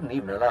 They wouldn't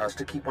even allow us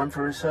to keep one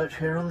for research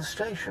here on the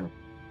station.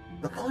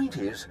 The point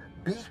is,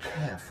 be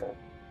careful.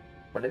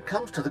 When it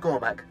comes to the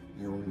Gormak,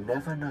 you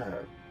never know.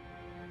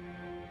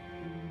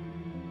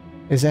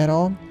 Is that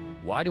all?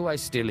 Why do I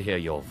still hear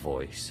your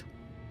voice?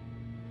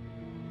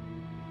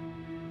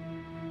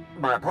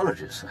 My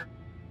apologies, sir.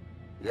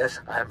 Yes,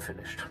 I am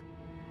finished.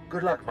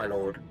 Good luck, my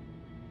lord,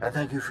 and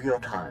thank you for your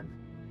time.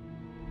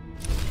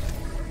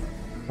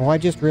 Well, I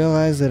just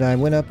realized that I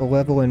went up a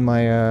level in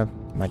my,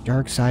 my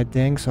dark side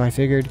thing, so I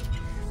figured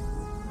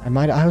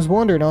I was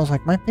wondering, I was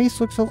like, my face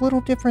looks a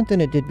little different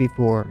than it did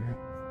before.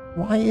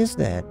 Why is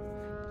that?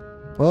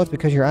 Well, it's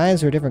because your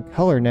eyes are a different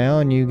color now,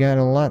 and you got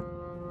a lot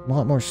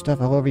more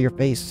stuff all over your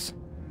face.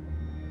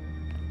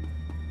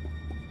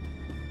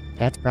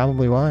 That's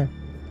probably why.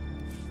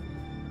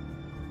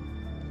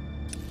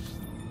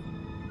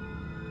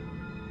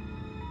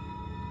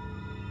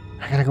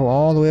 I gotta go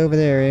all the way over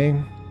there,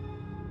 eh?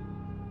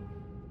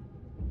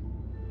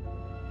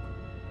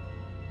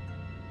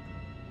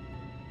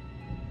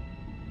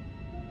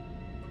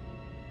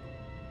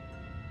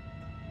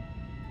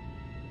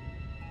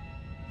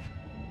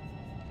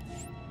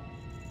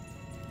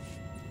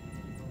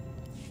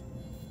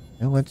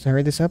 Well, let's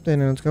hurry this up then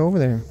and let's go over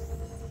there.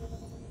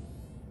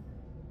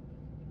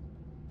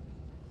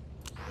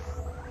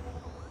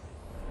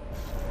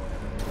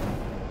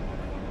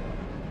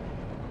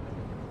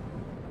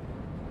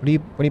 What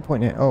are you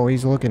pointing at? Oh,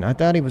 he's looking. I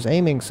thought he was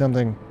aiming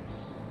something.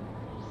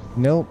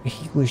 Nope,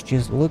 he was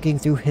just looking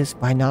through his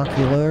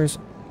binoculars.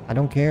 I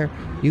don't care.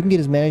 You can get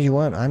as mad as you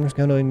want. I'm just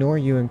gonna ignore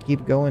you and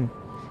keep going.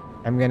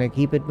 I'm gonna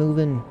keep it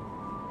moving.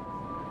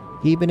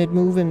 Keeping it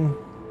moving.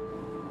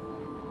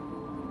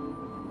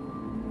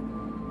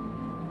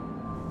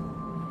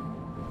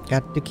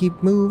 Got to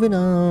keep moving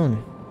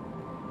on.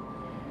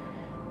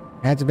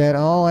 That's about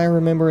all I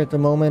remember at the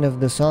moment of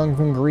the song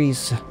from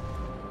Greece.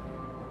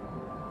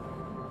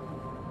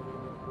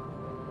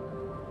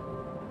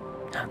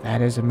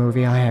 That is a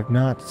movie I have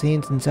not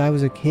seen since I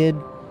was a kid.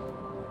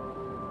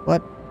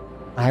 But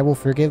I will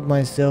forgive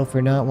myself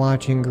for not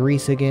watching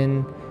Grease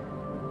again.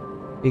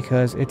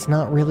 Because it's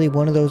not really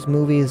one of those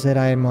movies that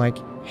I'm like,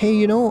 hey,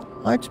 you know,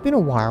 it's been a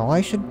while.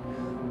 I should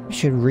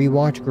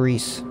rewatch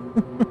Grease.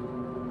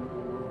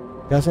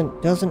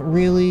 Doesn't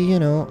really, you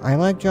know, I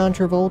like John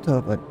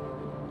Travolta, but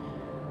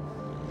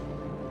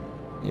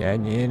yeah,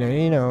 you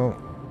know.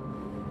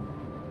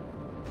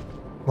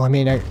 Well, I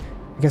mean, I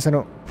guess I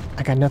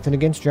got nothing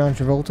against John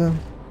Travolta.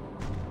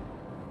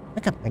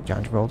 I kind of like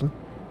John Travolta.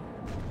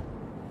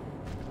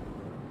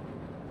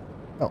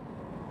 Oh,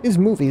 his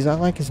movies, I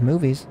like his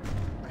movies.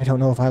 I don't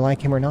know if I like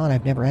him or not.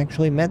 I've never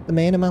actually met the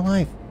man in my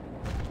life.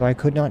 So I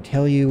could not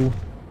tell you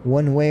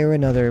one way or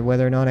another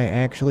whether or not I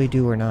actually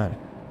do or not.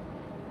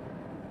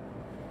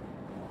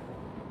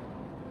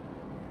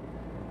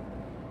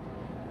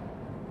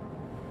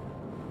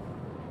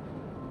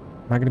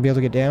 Am I going to be able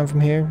to get down from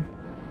here?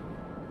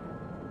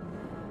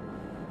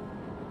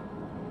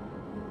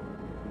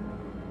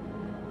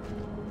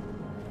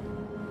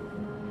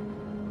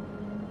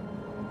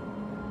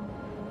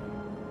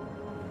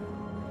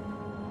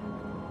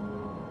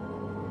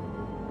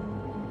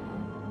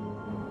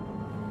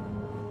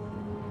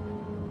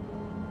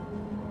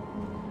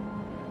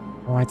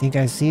 Oh, I think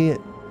I see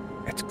it.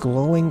 It's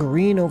glowing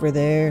green over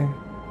there.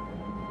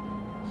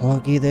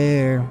 Looky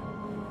there.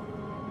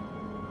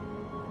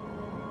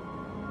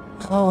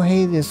 Oh,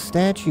 hey, this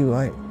statue.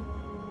 I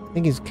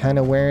think he's kind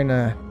of wearing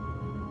a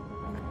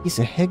piece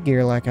of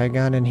headgear like I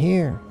got in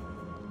here.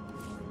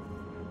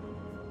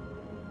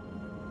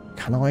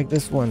 Kind of like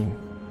this one.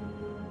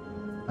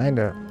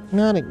 Kinda.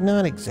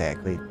 Not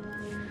exactly.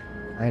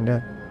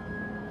 Kinda.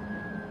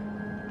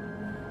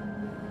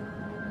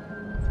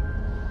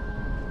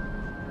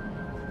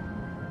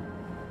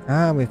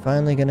 Ah, we're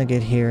finally gonna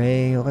get here,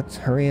 eh? Let's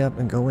hurry up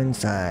and go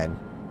inside.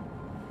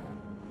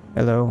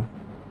 Hello.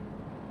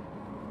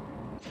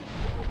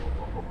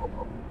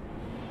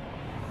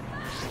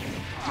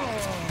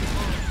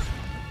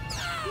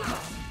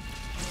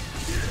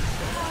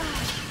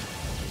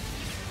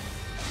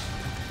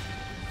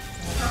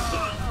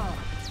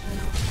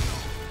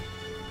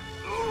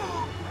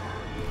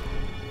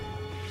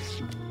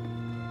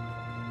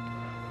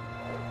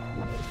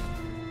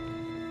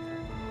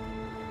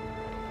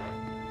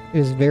 It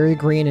is very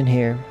green in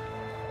here.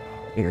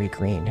 Very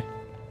green.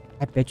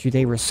 I bet you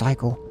they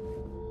recycle.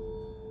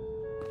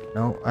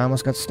 No, I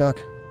almost got stuck.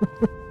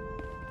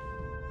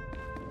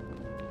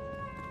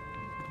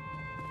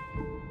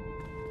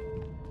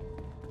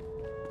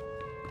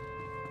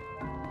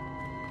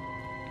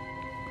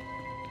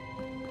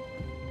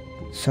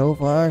 So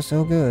far,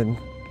 so good.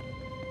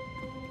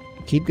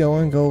 Keep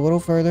going, go a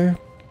little further.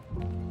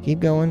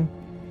 Keep going.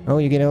 Oh,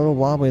 you get a little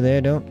wobbly there,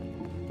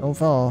 don't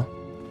fall.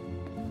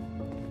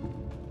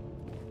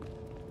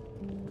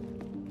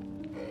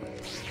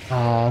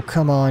 Oh,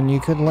 come on,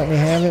 you couldn't let me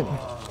have it?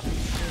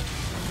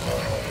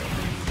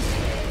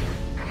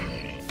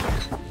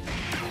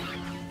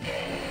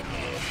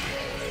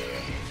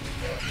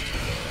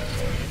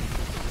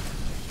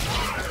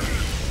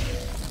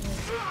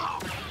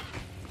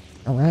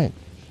 Alright.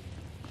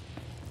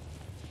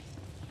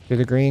 To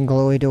the green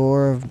glowy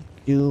door of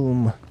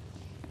doom.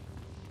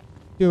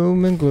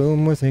 Doom and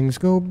gloom where things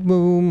go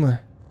boom.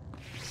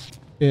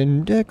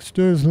 In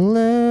Dexter's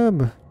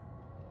lab.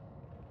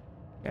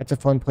 That's a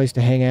fun place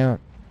to hang out.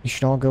 You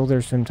should all go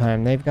there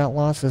sometime. They've got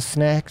lots of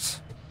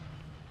snacks.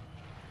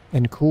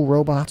 And cool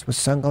robots with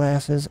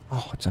sunglasses.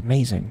 Oh, it's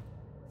amazing.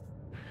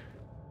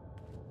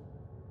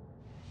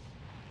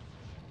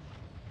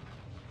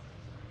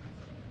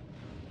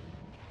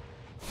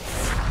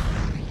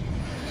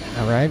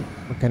 Alright,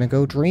 we're gonna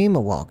go dream a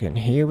walking.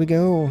 Here we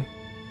go.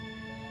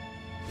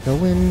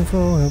 Going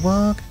for a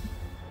walk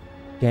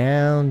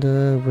down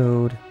the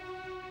road.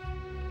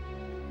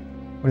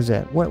 What is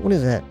that? What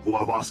is that?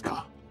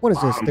 What is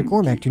this? The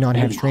Gormak do not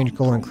have strange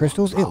glowing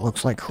crystals. It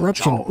looks like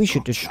corruption. We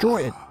should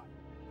destroy it.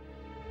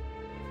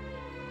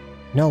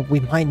 No, we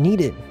might need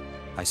it.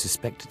 I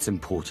suspect it's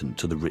important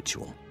to the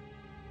ritual.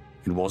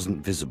 It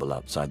wasn't visible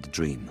outside the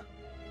dream.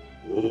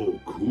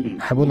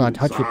 I will not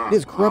touch it. It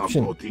is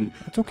corruption.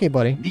 It's okay,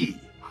 buddy.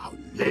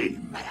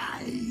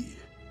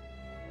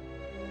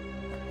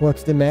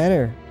 What's the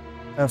matter?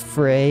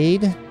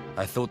 Afraid?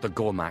 I thought the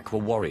Gormak were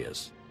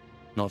warriors,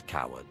 not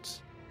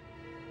cowards.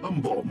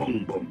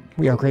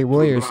 We are great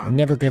warriors and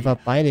never give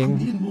up fighting.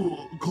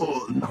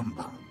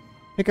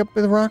 Pick up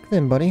the rock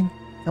then, buddy.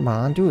 Come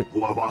on, do it.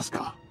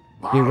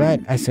 You're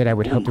right. I said I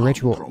would help the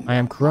ritual. I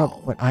am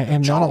corrupt, but I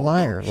am not a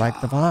liar like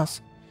the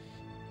boss.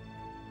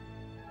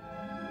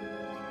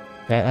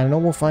 That I know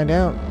we'll find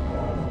out.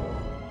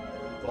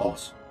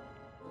 Boss,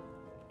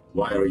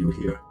 why are you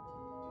here?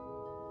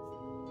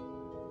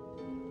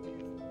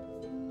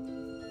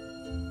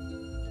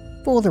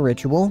 For the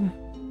ritual.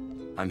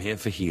 I'm here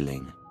for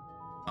healing.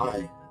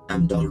 I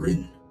am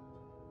Dalrin.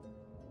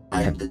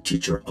 I am the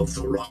teacher of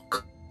the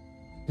rock.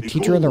 The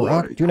teacher of the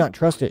rock? Do not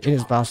trust it. It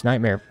is Boss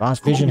Nightmare. Boss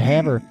Vision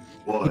Hammer.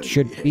 It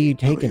should be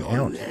taken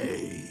out.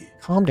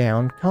 Calm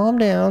down. Calm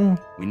down.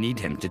 We need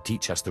him to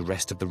teach us the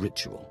rest of the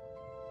ritual.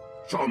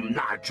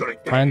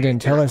 Find and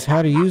tell us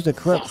how to use the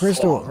corrupt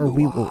crystal, or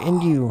we will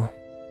end you.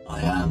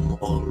 I am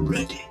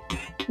already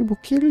dead. We will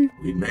kill you.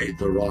 We made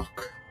the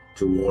rock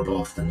to ward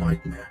off the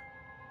nightmare.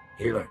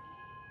 Healer,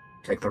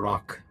 take the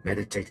rock,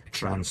 meditate,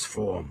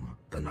 transform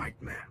the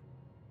nightmare.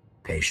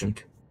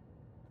 Patient,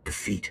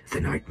 defeat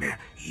the nightmare,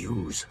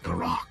 use the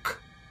rock.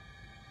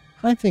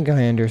 I think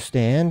I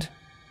understand.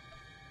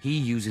 He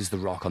uses the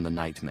rock on the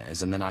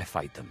nightmares, and then I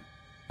fight them.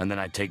 And then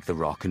I take the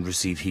rock and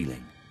receive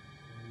healing.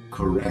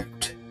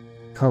 Correct.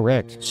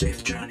 Correct.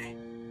 Safe journey.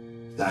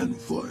 I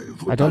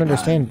don't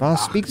understand.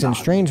 Boss speaks in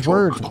strange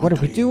words. What are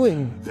we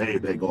doing?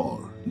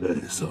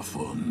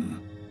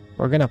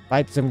 We're gonna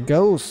fight some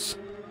ghosts.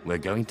 We're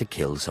going to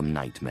kill some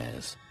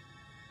nightmares.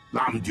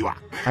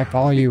 I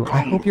follow you.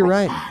 I hope you're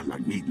right.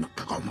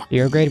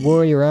 You're a great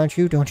warrior, aren't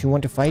you? Don't you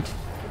want to fight?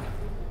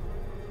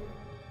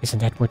 Isn't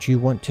that what you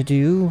want to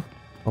do?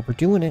 Well, we're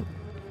doing it.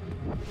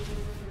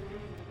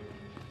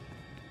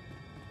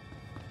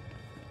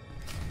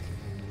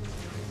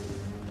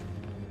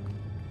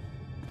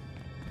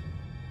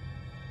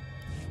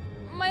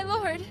 My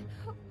lord,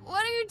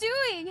 what are you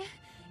doing?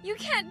 You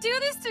can't do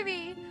this to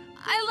me.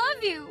 I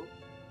love you.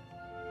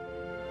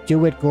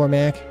 Do it,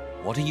 Gormak.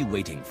 What are you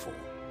waiting for?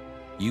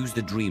 Use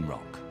the dream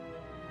rock.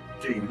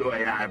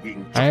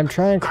 I am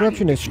trying.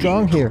 Corruption is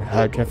strong here.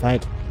 Hard to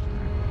fight.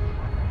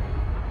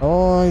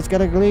 Oh, he's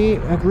got a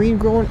green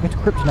growing. It's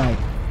kryptonite.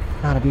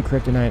 Gotta be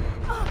kryptonite.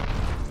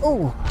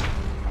 Oh.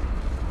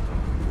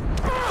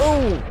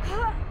 Oh.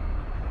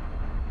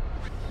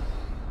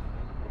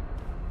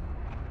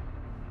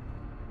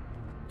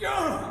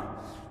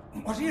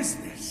 What is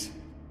this?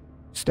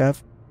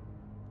 Stuff.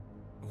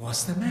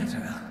 What's the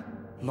matter?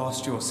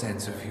 Lost your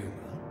sense of humor?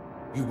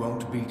 You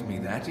won't beat me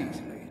that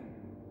easily.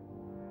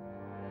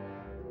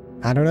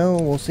 I don't know.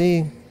 We'll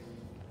see.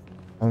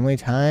 Only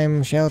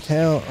time shall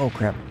tell. Oh,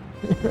 crap.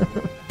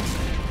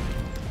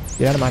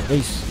 Get out of my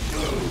face.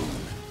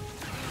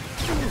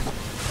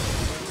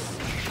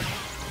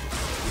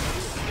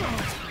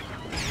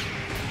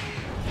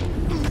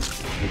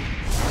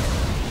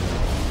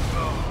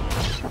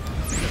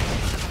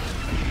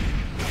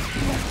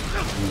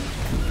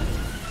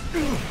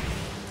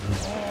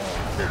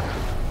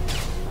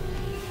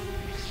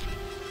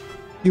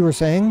 You were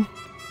saying?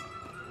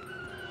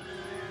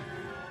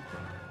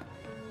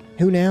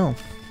 Who now?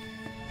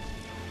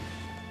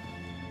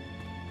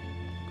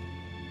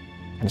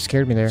 Kinda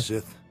scared me there.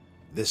 Sith,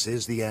 this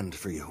is the end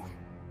for you.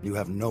 You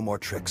have no more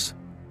tricks.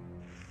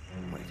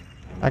 Wait.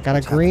 I got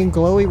a green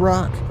glowy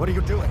rock. What are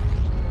you doing?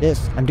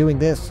 This. I'm doing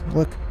this.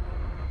 Look.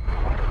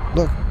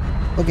 Look.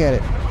 Look at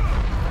it.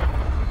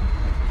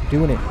 I'm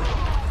doing it.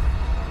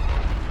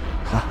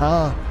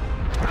 Haha.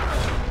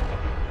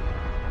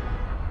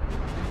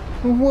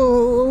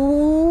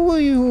 Whoa.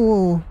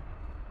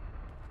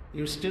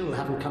 You still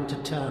haven't come to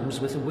terms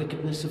with the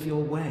wickedness of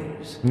your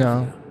ways.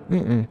 No.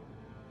 Mm-mm.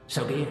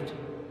 So be it.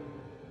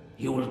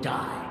 You will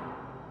die.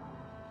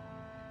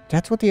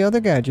 That's what the other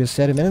guy just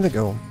said a minute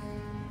ago.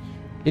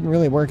 Didn't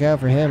really work out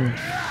for him.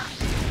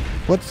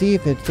 Let's see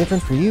if it's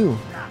different for you.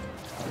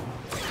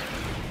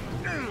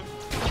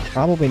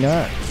 Probably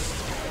not.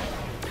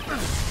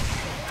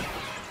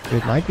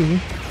 It might be.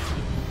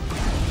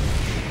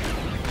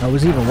 Oh, it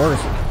was even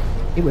worse.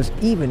 It was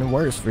even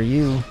worse for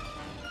you.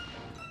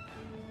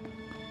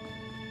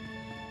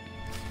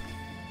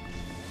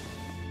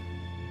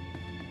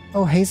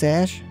 Oh, hey,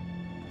 Zash.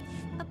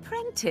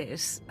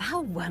 Apprentice,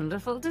 how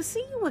wonderful to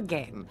see you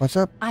again. What's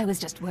up? I was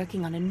just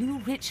working on a new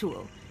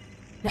ritual.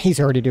 No, He's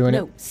already doing it.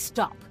 No,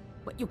 stop.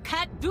 But you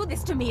can't do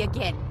this to me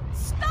again.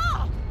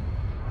 Stop!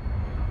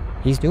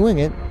 He's doing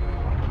it.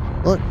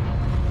 Look.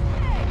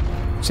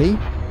 See?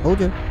 Told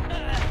you.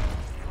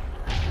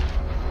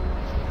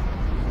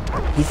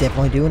 He's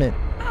definitely doing it.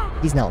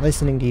 He's not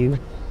listening to you.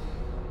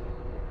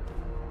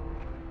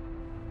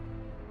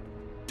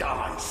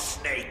 Die,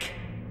 snake!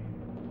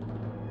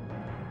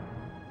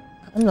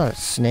 I'm not a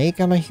snake.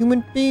 I'm a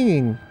human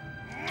being.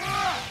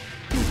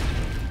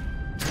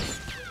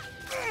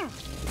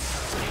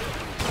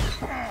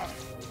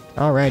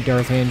 Alright,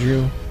 Darth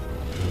Andrew.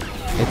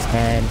 It's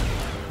time.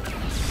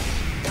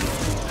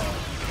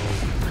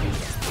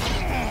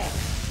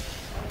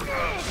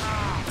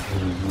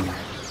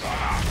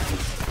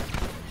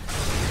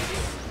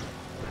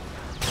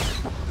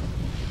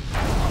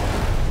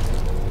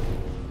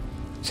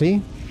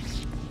 See?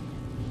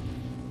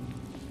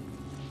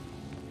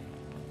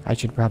 I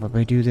should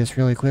probably do this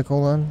really quick.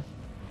 Hold on.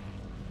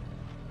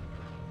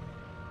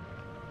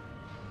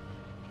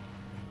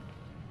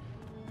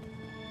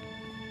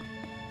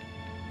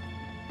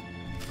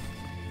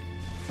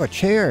 A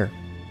chair.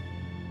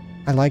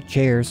 I like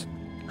chairs.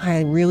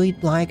 I really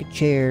like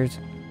chairs.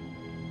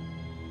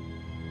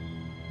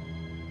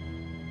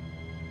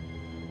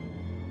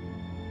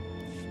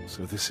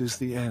 So this is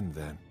the end,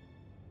 then.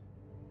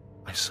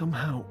 I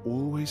somehow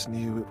always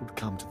knew it would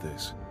come to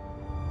this.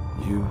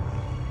 You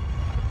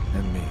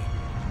and me.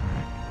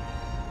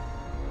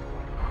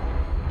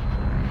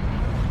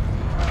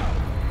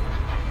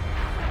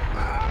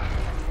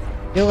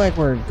 Feel like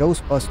we're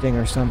ghost busting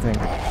or something.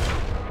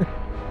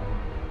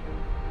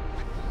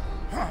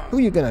 Who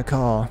you gonna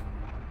call?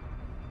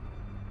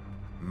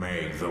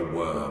 May the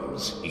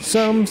worms eat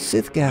Some you.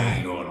 Sith guy.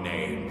 May your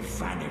name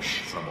vanish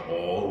from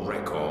all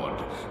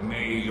record.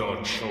 May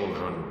your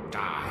children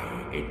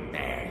die in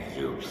their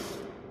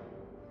youth.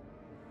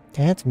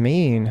 That's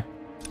mean.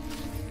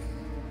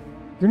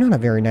 You're not a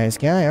very nice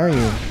guy, are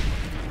you?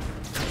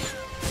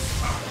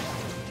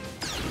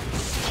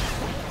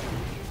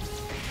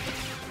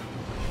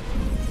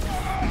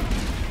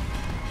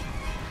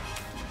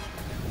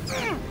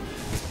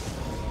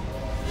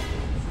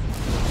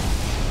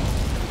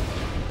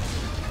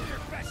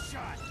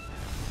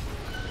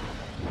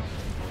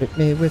 Hit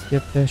me with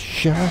your best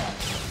shot,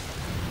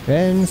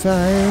 then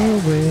fly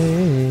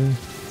away.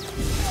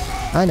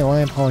 I know,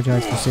 I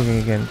apologize for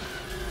singing again.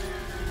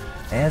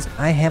 As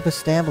I have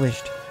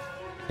established,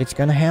 it's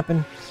gonna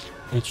happen.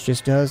 It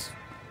just does.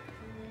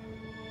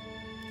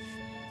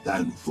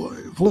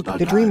 Look,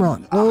 the Dream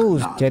Rock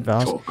closed, Dead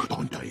Boss.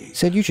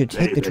 Said you should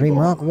take the Dream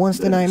Rock once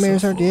the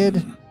nightmares are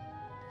dead.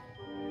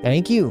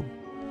 Thank you.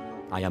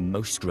 I am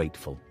most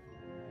grateful.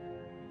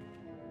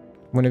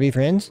 Wanna be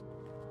friends?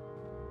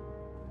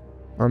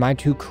 Or am I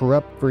too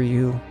corrupt for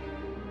you?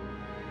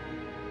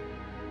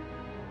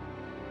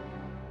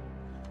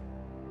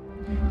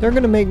 They're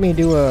gonna make me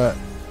do a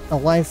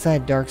light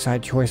side, dark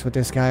side choice with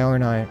this guy,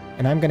 aren't I?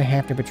 And I'm gonna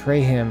have to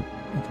betray him.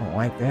 I don't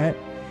like that.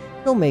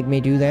 Don't make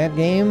me do that,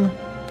 game.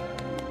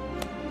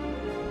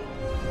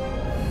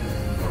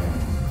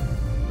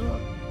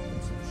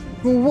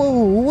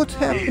 Whoa, what's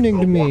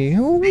happening to me?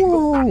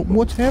 Whoa,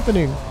 what's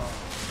happening?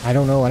 I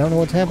don't know. I don't know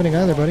what's happening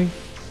either, buddy.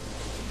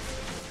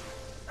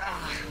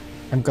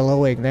 I'm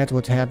glowing. That's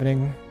what's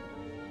happening.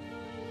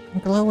 I'm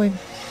glowing.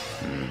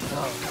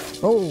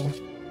 Oh.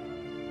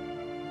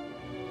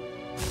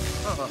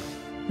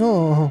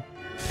 Oh.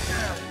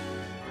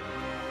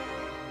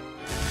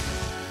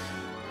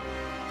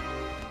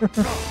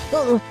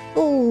 Oh.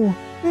 Oh.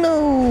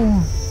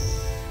 No.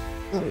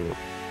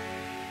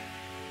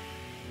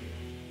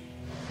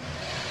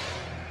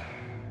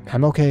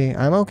 I'm okay.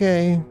 I'm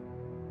okay.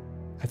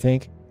 I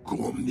think.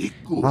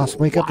 Boss,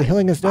 wake up. The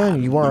healing is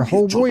done. You are a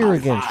whole warrior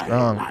again.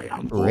 Strong.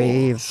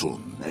 Brave.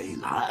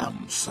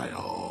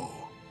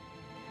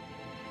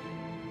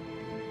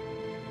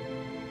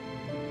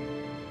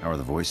 How are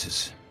the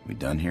voices? We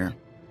done here?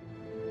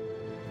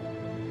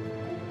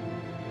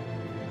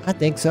 I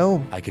think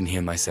so. I can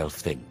hear myself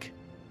think.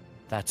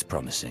 That's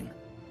promising.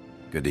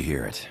 Good to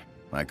hear it.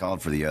 I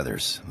called for the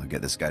others. I'll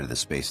get this guy to the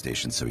space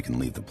station so he can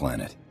leave the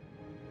planet.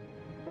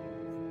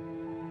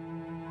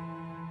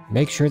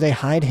 Make sure they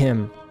hide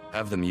him.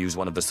 Have them use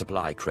one of the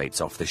supply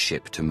crates off the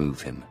ship to move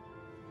him.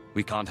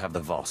 We can't have the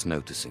Voss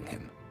noticing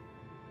him.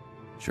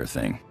 Sure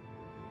thing.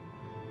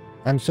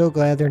 I'm so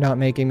glad they're not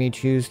making me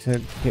choose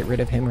to get rid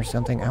of him or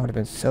something. I would have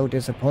been so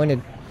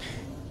disappointed.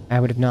 I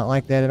would have not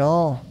liked that at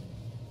all.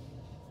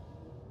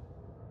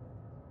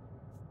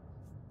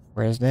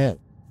 Where's that?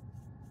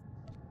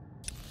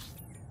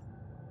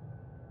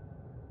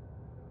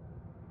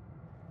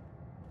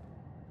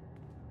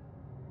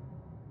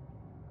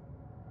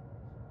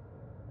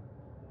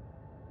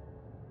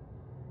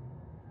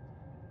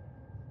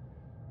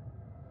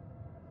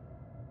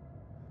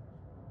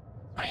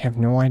 I have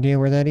no idea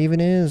where that even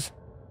is.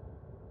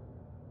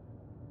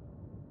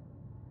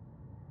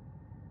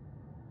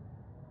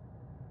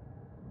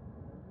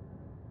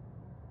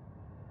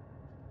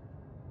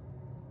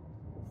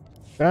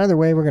 But either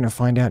way, we're going to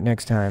find out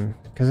next time.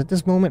 Because at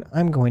this moment,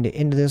 I'm going to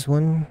end this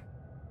one.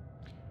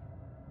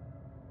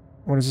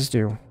 What does this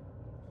do?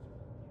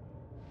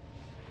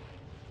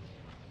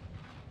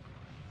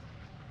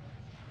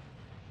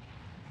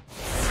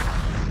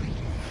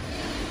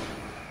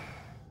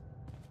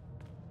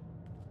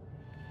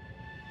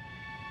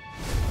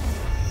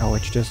 Oh,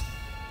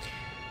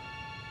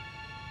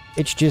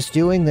 it's just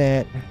doing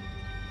that.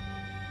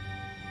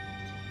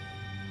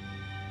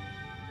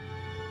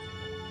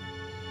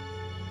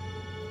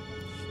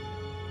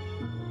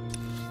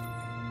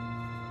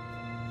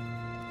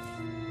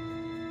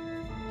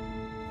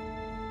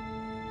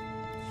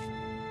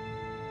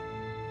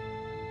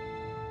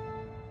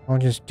 I'll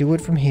just do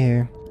it from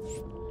here.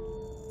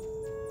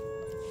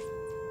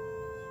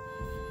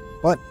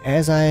 But,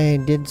 as I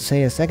did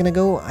say a second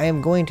ago, I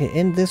am going to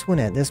end this one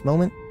at this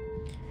moment.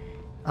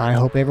 I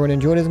hope everyone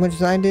enjoyed as much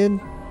as I did.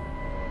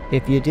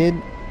 If you did,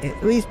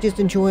 at least just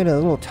enjoy it a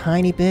little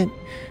tiny bit.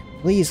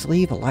 Please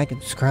leave a like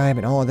and subscribe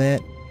and all of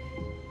that.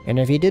 And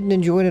if you didn't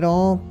enjoy it at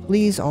all,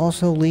 please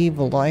also leave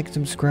a like,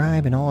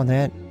 subscribe, and all of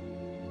that.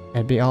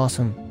 That'd be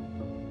awesome.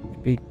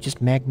 It'd be just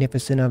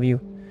magnificent of you.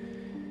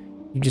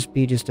 You'd just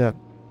be just a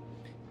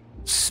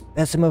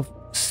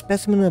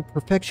specimen of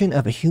perfection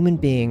of a human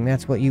being.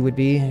 That's what you would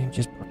be.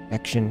 Just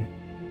perfection.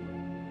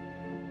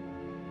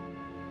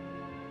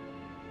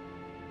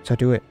 So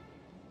do it.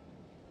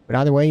 But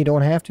either way, you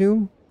don't have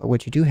to. But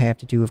what you do have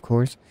to do, of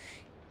course,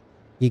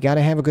 you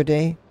gotta have a good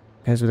day.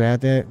 Because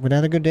without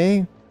a good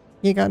day,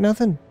 you got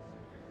nothing.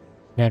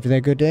 And after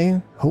that good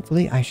day,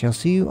 hopefully I shall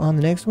see you on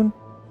the next one.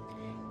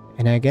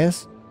 And I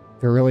guess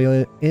there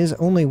really is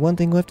only one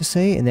thing left to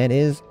say, and that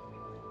is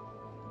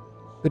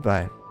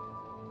goodbye.